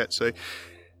used to get. So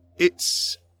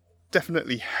it's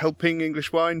definitely helping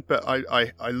English wine, but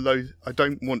I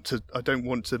don't want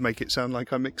to make it sound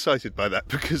like I'm excited by that,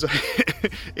 because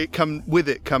with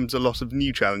it comes a lot of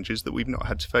new challenges that we've not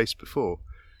had to face before.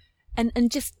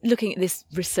 And just looking at this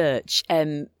research,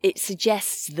 it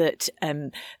suggests that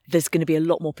there's going to be a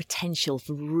lot more potential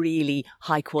for really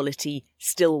high quality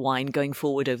still wine going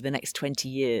forward over the next 20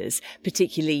 years,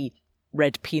 particularly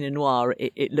red Pinot Noir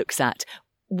it looks at.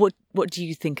 What do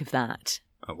you think of that?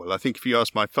 Oh, well, I think if you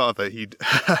asked my father, you'd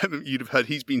have heard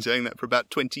he's been saying that for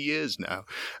about 20 years now.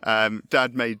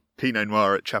 Dad made Pinot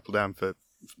Noir at Chapel Down for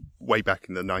way back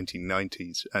in the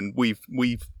 1990s, and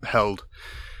we've held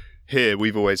here.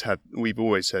 We've always said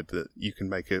that you can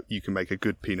make a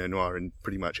good Pinot Noir in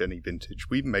pretty much any vintage.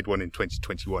 We even made one in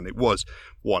 2021. It was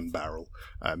one barrel,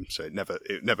 so it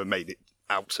never made it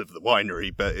out of the winery,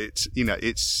 but it's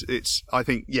I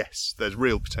think, yes, there's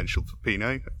real potential for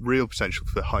Pinot, real potential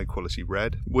for high quality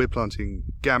red. We're planting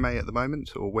Gamay at the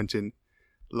moment, or went in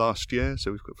last year,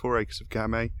 so we've got 4 acres of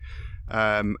Gamay,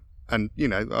 and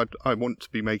I want to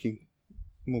be making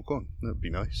Morgon. That'd be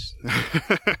nice.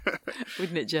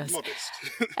 Wouldn't it just?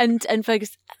 Modest. and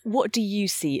Fergus, what do you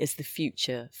see as the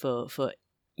future for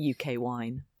UK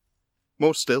wine?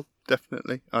 More still,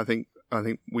 definitely. I think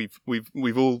we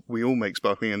all make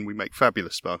sparkling, and we make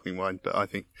fabulous sparkling wine, but I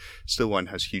think still wine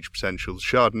has huge potential.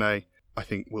 Chardonnay, I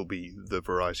think, will be the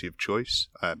variety of choice.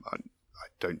 I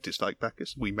don't dislike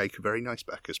Bacchus. We make a very nice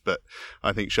Bacchus, but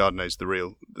I think Chardonnay's the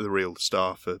real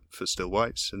star for still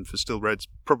whites, and for still reds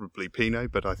probably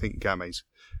Pinot, but I think Gamay's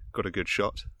got a good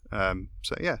shot.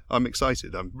 So yeah, I'm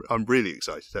excited. I'm really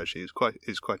excited actually.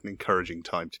 It's quite an encouraging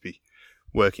time to be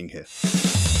working here.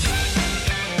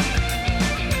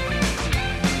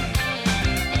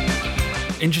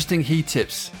 Interesting, he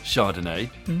tips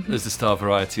Chardonnay as the star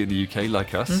variety in the UK,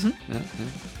 like us. Mm-hmm.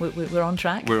 Yeah. We're on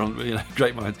track. We're on,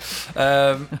 great minds.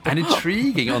 And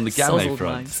intriguing on the Gamay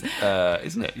front,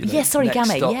 isn't it?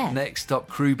 Gamay, Next stop,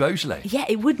 Cru Beaujolais. Yeah,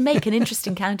 it would make an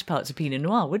interesting counterpart to Pinot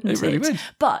Noir, wouldn't it? It really would.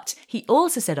 But he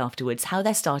also said afterwards how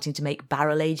they're starting to make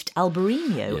barrel-aged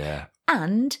Albarino. Yeah.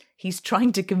 And he's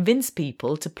trying to convince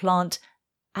people to plant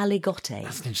Aligoté.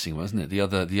 That's an interesting one, isn't it?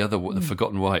 The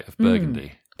forgotten white of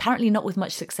Burgundy. Apparently not with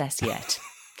much success yet.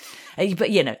 But,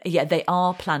 they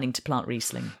are planning to plant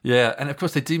Riesling. Yeah, and of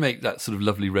course they do make that sort of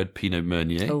lovely red Pinot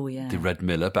Meunier. Oh, yeah. The Red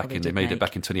Miller they made it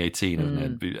back in 2018,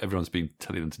 and everyone's been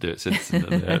telling them to do it since, and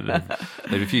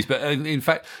they refused. But in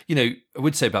fact, I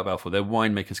would say about Balfour, their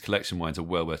winemakers' collection wines are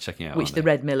well worth checking out. Which the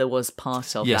Red Miller was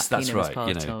part of. Yes, that's Pinot right.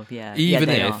 Was part of, yeah. Even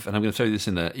if, and I'm going to throw this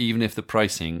in there, even if the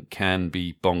pricing can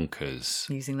be bonkers.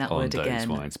 Using that on word those again.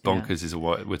 Wines. Bonkers is a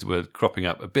word cropping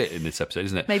up a bit in this episode,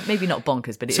 isn't it? Maybe not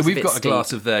bonkers, but it's so a we've bit got steep. a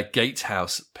glass of their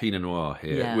Gatehouse Pinot Noir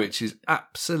here, which is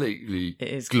absolutely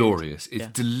glorious. It's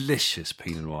delicious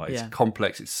Pinot Noir. It's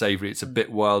complex, it's savoury, it's a bit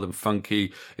wild and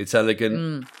funky, it's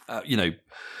elegant.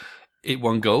 It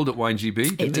won gold at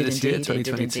WineGB, didn't it, this year,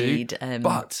 2022?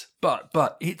 But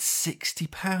it's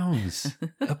 £60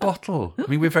 a bottle. I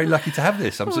mean, we're very lucky to have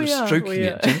this. I'm stroking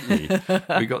it gently.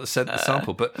 We got the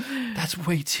sample, but that's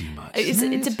way too much.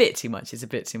 It's a bit too much. It's a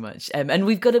bit too much. And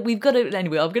we've got to.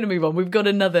 Anyway, I'm going to move on. We've got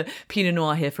another Pinot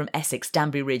Noir here from Essex,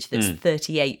 Danbury Ridge. That's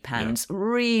 £38. Yeah.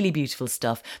 Really beautiful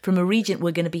stuff from a region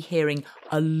we're going to be hearing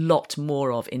a lot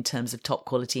more of in terms of top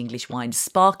quality English wine,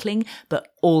 sparkling, but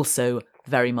also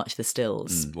very much the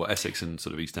stills. Essex and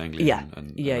sort of East Anglia.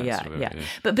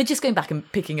 But just going back and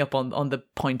picking up on the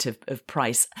point of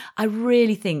price, I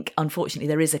really think, unfortunately,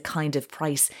 there is a kind of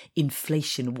price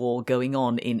inflation war going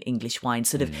on in English wine,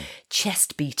 sort of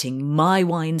chest beating. My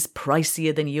wine's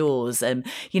pricier than yours.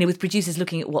 With producers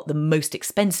looking at what the most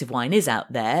expensive wine is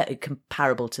out there,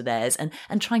 comparable to theirs, and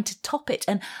trying to top it.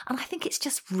 And I think it's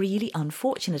just really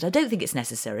unfortunate. I don't think it's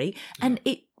necessary. And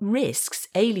it risks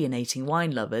alienating wine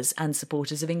lovers and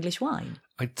supporters of English wine.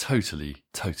 I totally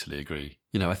agree.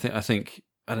 I think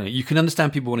I don't know. You can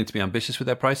understand people wanting to be ambitious with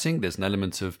their pricing. There's an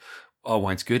element of our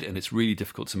wine's good and it's really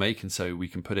difficult to make, and so we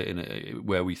can put it in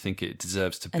where we think it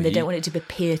deserves to be. And they don't want it to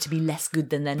appear to be less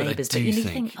good than their neighbours. But you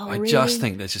think, oh, really? I just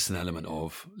think there's just an element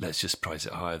of, let's just price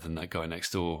it higher than that guy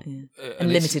next door. Yeah.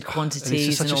 And limited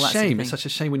quantities and all that shame. sort of It's such a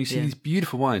shame when you see these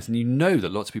beautiful wines and you know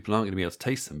that lots of people aren't going to be able to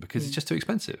taste them because it's just too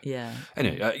expensive. Yeah.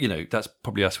 Anyway, that's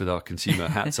probably us with our consumer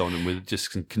hats on and with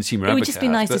just consumer It advocate would just be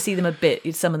nice hats, to see them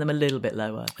some of them a little bit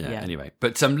lower. Yeah. Anyway,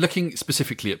 but looking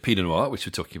specifically at Pinot Noir, which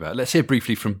we're talking about, let's hear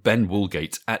briefly from Ben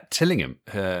Woolgate at Tillingham,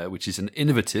 which is an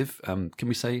innovative, can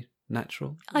we say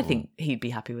natural? I think he'd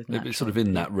be happy with natural. It's sort of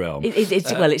in that realm.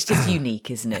 It's just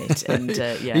unique, isn't it? And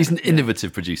he's an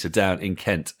innovative producer down in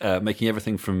Kent, making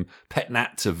everything from Pet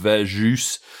Nat to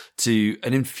Verjus to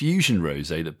an infusion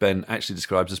rosé that Ben actually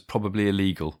describes as probably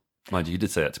illegal. Mind you did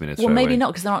say that to me. Well, maybe not,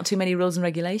 because there aren't too many rules and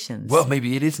regulations. Well,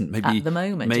 maybe it isn't. Maybe at the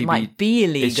moment, maybe it might be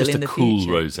illegal. It's just in the a cool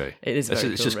future. rosé. It is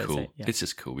very it's just cool. cool. Rosé, yeah. It's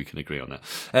just cool. We can agree on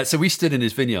that. So we stood in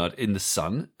his vineyard in the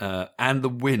sun and the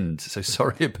wind. So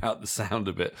sorry about the sound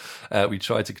a bit. We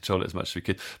tried to control it as much as we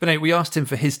could. But anyway, we asked him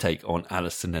for his take on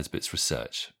Alistair Nesbitt's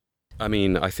research. I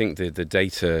mean, I think the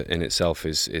data in itself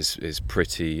is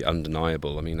pretty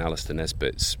undeniable. I mean, Alistair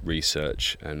Nesbitt's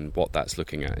research and what that's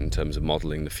looking at in terms of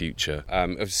modelling the future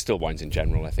of still wines in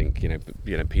general. I think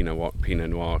Pinot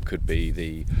Noir could be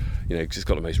the, cause it's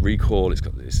got the most recall.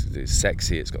 It's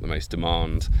sexy. It's got the most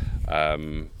demand.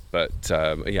 And I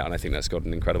think that's got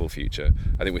an incredible future.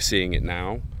 I think we're seeing it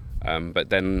now. But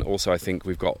then also I think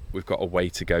we've got a way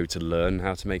to go to learn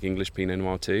how to make English Pinot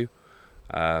Noir too.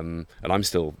 And I'm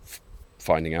still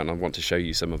finding out, and I want to show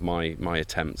you some of my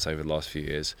attempts over the last few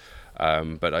years.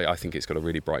 But I think it's got a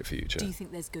really bright future. Do you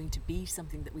think there's going to be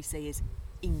something that we say is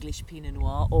English Pinot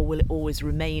Noir, or will it always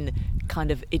remain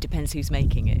kind of, it depends who's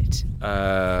making it?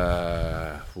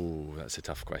 That's a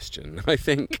tough question. I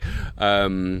think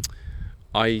I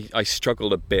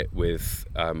struggled a bit with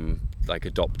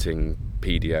adopting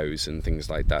PDOs and things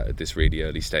like that at this really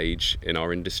early stage in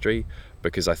our industry,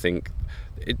 because I think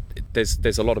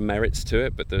there's a lot of merits to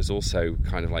it, but there's also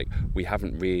kind of we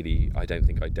haven't really, I don't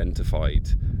think, identified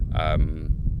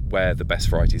where the best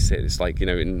varieties sit. It's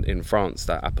in France,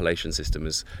 that appellation system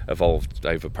has evolved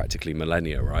over practically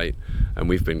millennia, right? And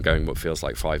we've been going what feels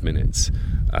like 5 minutes.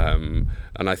 And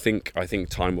I think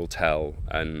time will tell.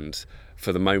 And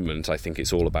for the moment, I think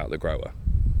it's all about the grower.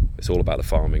 It's all about the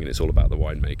farming and it's all about the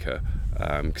winemaker,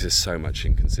 because there's so much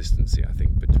inconsistency, I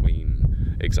think, between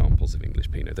examples of English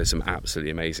Pinot. There's some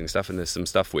absolutely amazing stuff, and there's some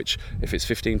stuff which, if it's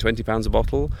 £15-20 a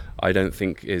bottle, I don't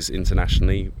think is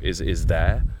internationally is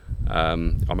there. I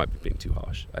might be being too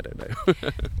harsh. I don't know.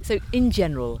 So, in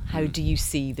general, how do you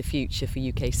see the future for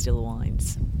UK still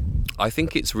wines? I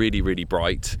think it's really, really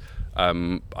bright.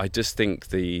 I just think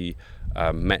the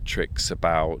metrics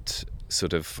about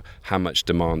sort of how much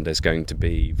demand there's going to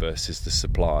be versus the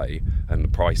supply and the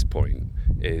price point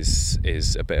is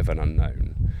a bit of an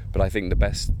unknown. But I think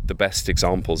the best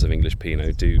examples of English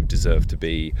Pinot do deserve to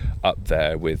be up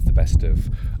there with the best of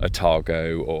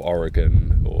Otago or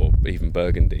Oregon or even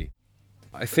Burgundy.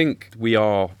 I think we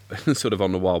are sort of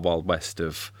on the wild, wild west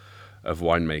of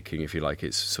winemaking, if you like.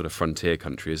 It's sort of frontier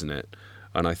country, isn't it?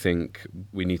 And I think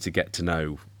we need to get to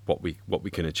know what we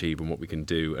can achieve and what we can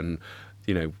do, and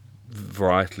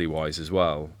varietally wise as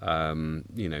well.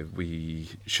 We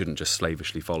shouldn't just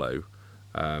slavishly follow.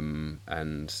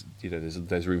 And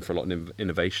there's room for a lot of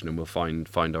innovation, and we'll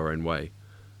find our own way,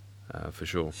 for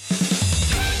sure.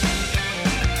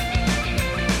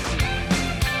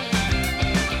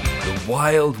 The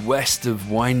wild west of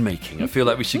winemaking. I feel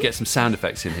like we should get some sound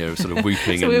effects in here of sort of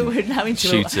whooping so and we're now into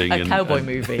shooting a cowboy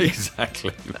movie.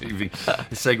 Exactly.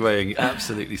 Segueing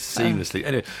absolutely seamlessly.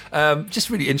 Anyway, just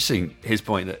really interesting, his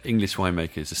point that English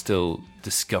winemakers are still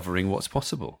discovering what's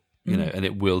possible. And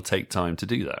it will take time to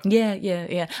do that.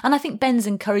 Yeah. And I think Ben's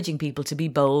encouraging people to be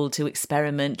bold, to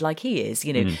experiment like he is,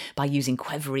 by using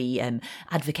Qvevri,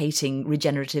 advocating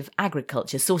regenerative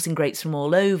agriculture, sourcing grapes from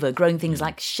all over, growing things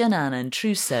like Chenin and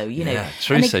Trousseau, Yeah,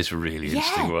 Trousseau's a really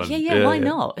interesting one. Yeah, why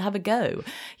not? Have a go.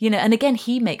 And again,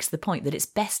 he makes the point that it's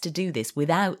best to do this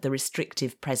without the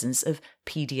restrictive presence of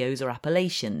PDOs or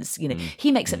appellations.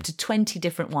 He makes up to 20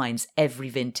 different wines every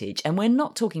vintage, and we're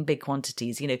not talking big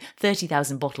quantities,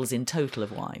 30,000 bottles in total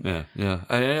of wine. Yeah.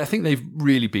 I think they've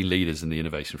really been leaders in the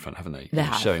innovation front, haven't they? They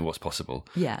have. Showing what's possible.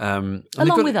 Yeah.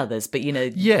 Along with others, but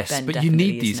Yes, Ben but you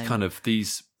need these kind of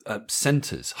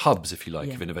centres, hubs, if you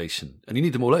like, of innovation, and you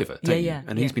need them all over, don't you?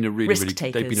 And he's been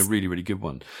they've been a really, really good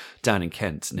one down in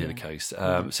Kent near the coast.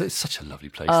 So it's such a lovely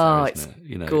place, there,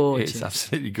 isn't it? Gorgeous. It's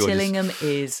absolutely gorgeous. Tillingham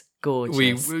is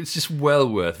Gorgeous. It's just well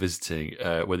worth visiting,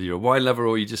 whether you're a wine lover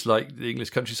or you just like the English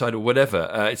countryside or whatever.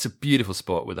 It's a beautiful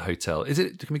spot with a hotel. Is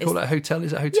it? Can we call it a hotel?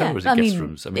 Is it a hotel or is it guest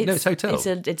rooms? No, it's hotel.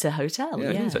 It's a hotel. Yeah,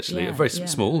 it is actually a very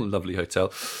small and lovely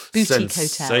hotel. Boutique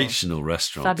Sensational hotel.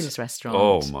 restaurant. Fabulous restaurant.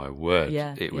 Oh my word!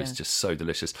 Yeah, it was just so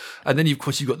delicious. And then of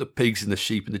course you've got the pigs and the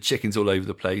sheep and the chickens all over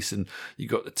the place, and you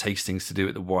got the tastings to do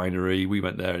at the winery. We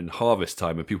went there in harvest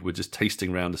time, and people were just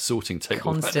tasting around the sorting table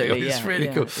constantly. It's really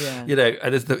cool. Yeah. You know,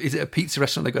 and is it a pizza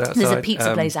restaurant they got outside? There's a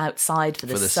pizza place outside for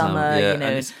the summer. Yeah. You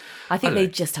know, I think they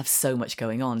just have so much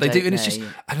going on. They do, and they? it's just,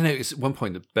 I don't know, it's one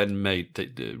point that Ben made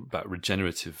about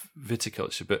regenerative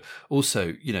viticulture, but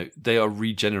also, you know, they are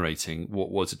regenerating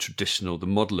what was the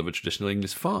model of a traditional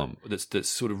English farm that's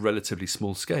sort of relatively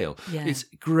small scale. Yeah. It's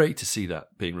great to see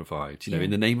that being revived, you know,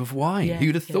 in the name of wine. Yeah,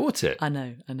 Who'd have thought it? I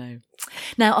know.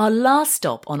 Now, our last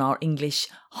stop on our English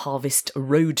harvest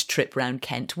road trip round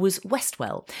Kent was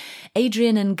Westwell.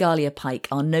 Adrian and Galia Pike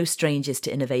are no strangers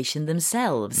to innovation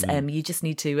themselves. You just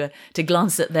need to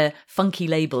glance at their funky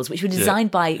labels, which were designed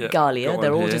by Galia.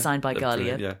 They're all designed by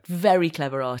Galia. Very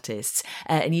clever artists.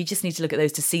 And you just need to look at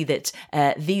those to see that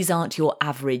these aren't your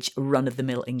average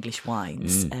run-of-the-mill English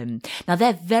wines. Now,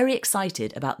 they're very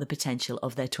excited about the potential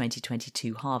of their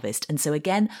 2022 harvest. And so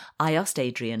again, I asked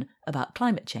Adrian about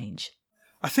climate change.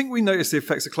 I think we notice the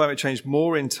effects of climate change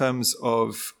more in terms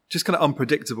of just kind of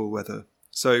unpredictable weather.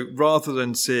 So rather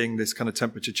than seeing this kind of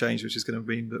temperature change, which is going to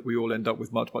mean that we all end up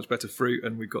with much, much better fruit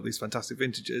and we've got these fantastic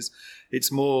vintages,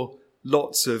 it's more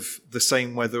lots of the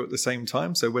same weather at the same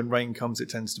time. So when rain comes, it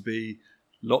tends to be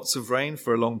lots of rain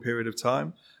for a long period of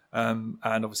time. And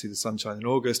obviously the sunshine in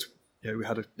August, you know, we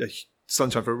had a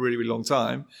sunshine for a really, really long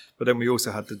time, but then we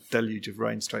also had the deluge of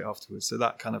rain straight afterwards. So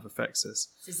that kind of affects us.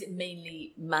 So is it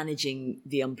mainly managing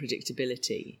the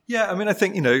unpredictability? Yeah, I mean, I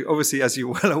think, you know, obviously, as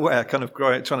you're well aware, kind of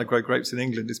trying to grow grapes in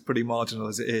England is pretty marginal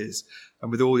as it is.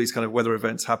 And with all these kind of weather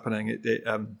events happening,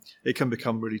 it can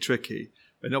become really tricky.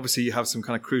 And obviously you have some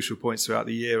kind of crucial points throughout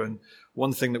the year. And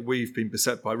one thing that we've been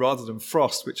beset by, rather than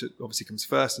frost, which obviously comes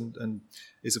first and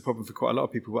is a problem for quite a lot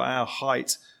of people, but our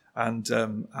height and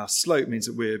our slope means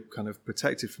that we're kind of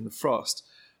protected from the frost,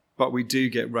 but we do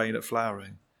get rain at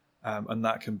flowering, and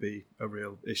that can be a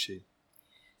real issue.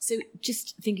 So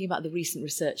just thinking about the recent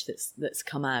research that's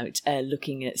come out,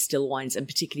 looking at still wines and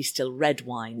particularly still red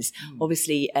wines,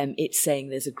 obviously it's saying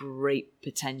there's a great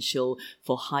potential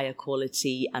for higher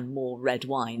quality and more red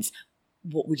wines.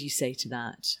 What would you say to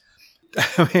that?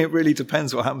 I mean, it really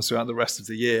depends what happens throughout the rest of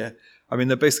the year. I mean,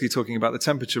 they're basically talking about the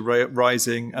temperature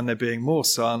rising and there being more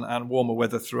sun and warmer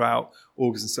weather throughout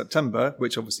August and September,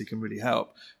 which obviously can really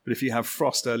help. But if you have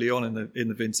frost early on in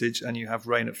the vintage and you have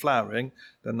rain at flowering,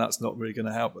 then that's not really going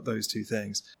to help with those two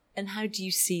things. And how do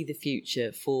you see the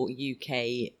future for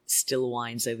UK still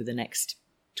wines over the next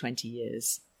 20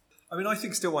 years? I mean, I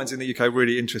think still wines in the UK are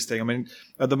really interesting. I mean,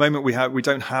 at the moment we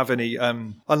don't have any,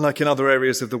 unlike in other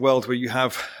areas of the world where you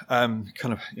have kind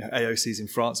of AOCs in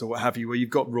France or what have you, where you've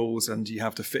got rules and you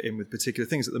have to fit in with particular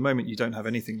things. At the moment, you don't have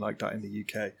anything like that in the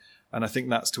UK. And I think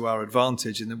that's to our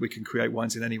advantage in that we can create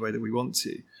wines in any way that we want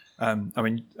to. I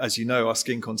mean, as you know, our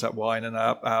skin contact wine and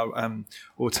our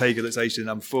Ortega that's aged in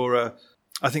amphora,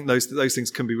 I think those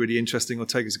things can be really interesting.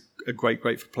 Ortega's a great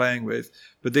grape for playing with.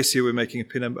 But this year we're making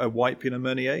a white Pinot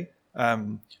Meunier.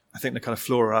 I think the kind of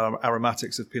floral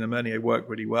aromatics of Pinot Meunier work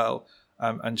really well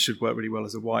and should work really well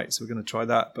as a white. So we're going to try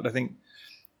that. But I think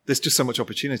there's just so much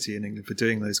opportunity in England for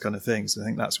doing those kind of things. I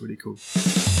think that's really cool.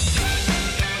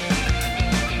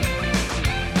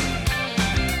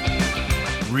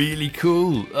 Really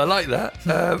cool. I like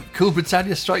that. Cool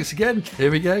Britannia strikes again. Here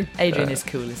we go. Adrian is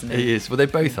cool, isn't he? He is. Well, they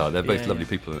both are. They're both lovely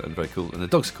people and very cool. And the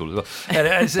dogs are cool as well.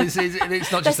 And it's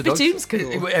not just the dogs. Spittoon's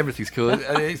cool. Everything's cool. And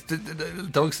it's the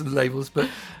dogs and the labels. But,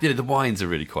 you know, the wines are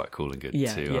really quite cool and good too.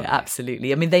 Yeah,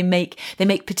 absolutely. I mean, they make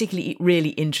particularly really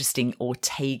interesting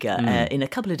Ortega in a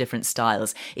couple of different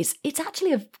styles. It's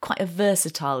actually quite a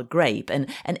versatile grape. And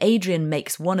Adrian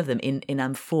makes one of them in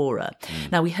amphora.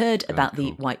 Now, we heard about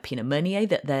the white Pinot Meunier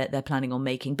that they're planning on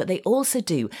making, but they also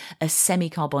do a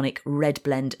semi-carbonic red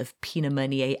blend of Pinot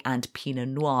Meunier and Pinot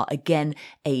Noir, again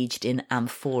aged in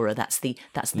amphora. That's the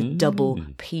double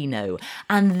Pinot.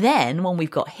 And then one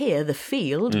we've got here, the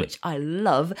Field, which I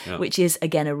love, which is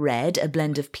again a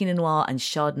blend of Pinot Noir and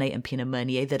Chardonnay and Pinot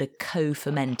Meunier that are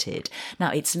co-fermented.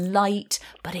 Now it's light,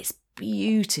 but it's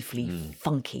beautifully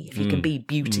funky, if you can be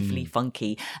beautifully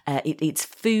funky. It's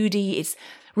foodie, it's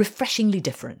refreshingly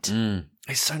different.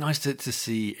 It's so nice to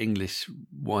see English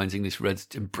wines, English reds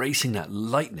embracing that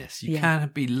lightness. You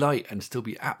can be light and still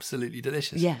be absolutely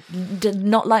delicious. Yeah,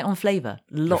 not light on flavour,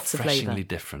 lots of flavour. Refreshingly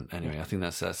different. Anyway, I think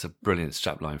that's a brilliant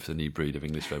strapline for the new breed of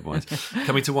English red wines.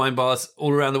 Coming to wine bars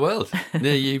all around the world,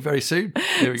 near you very soon.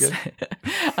 Here we go.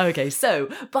 Okay, so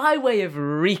by way of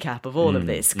recap of all of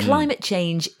this, climate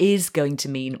change is going to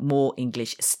mean more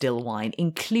English still wine,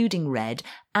 including red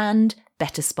and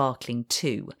better sparkling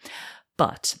too.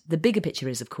 But the bigger picture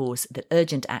is, of course, that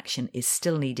urgent action is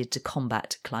still needed to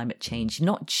combat climate change,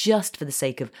 not just for the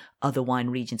sake of other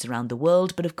wine regions around the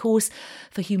world, but of course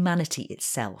for humanity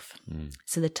itself.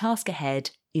 So the task ahead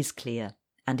is clear,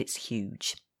 and it's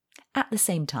huge. At the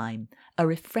same time, a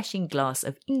refreshing glass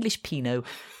of English Pinot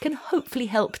can hopefully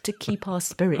help to keep our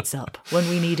spirits up when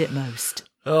we need it most.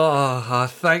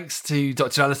 Thanks to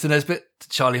Dr. Alistair Nesbitt, to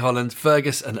Charlie Holland,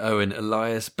 Fergus and Owen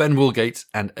Elias, Ben Woolgate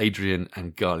and Adrian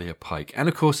and Galia Pike. And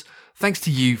of course, thanks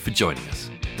to you for joining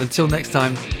us. Until next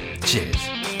time,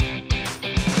 cheers.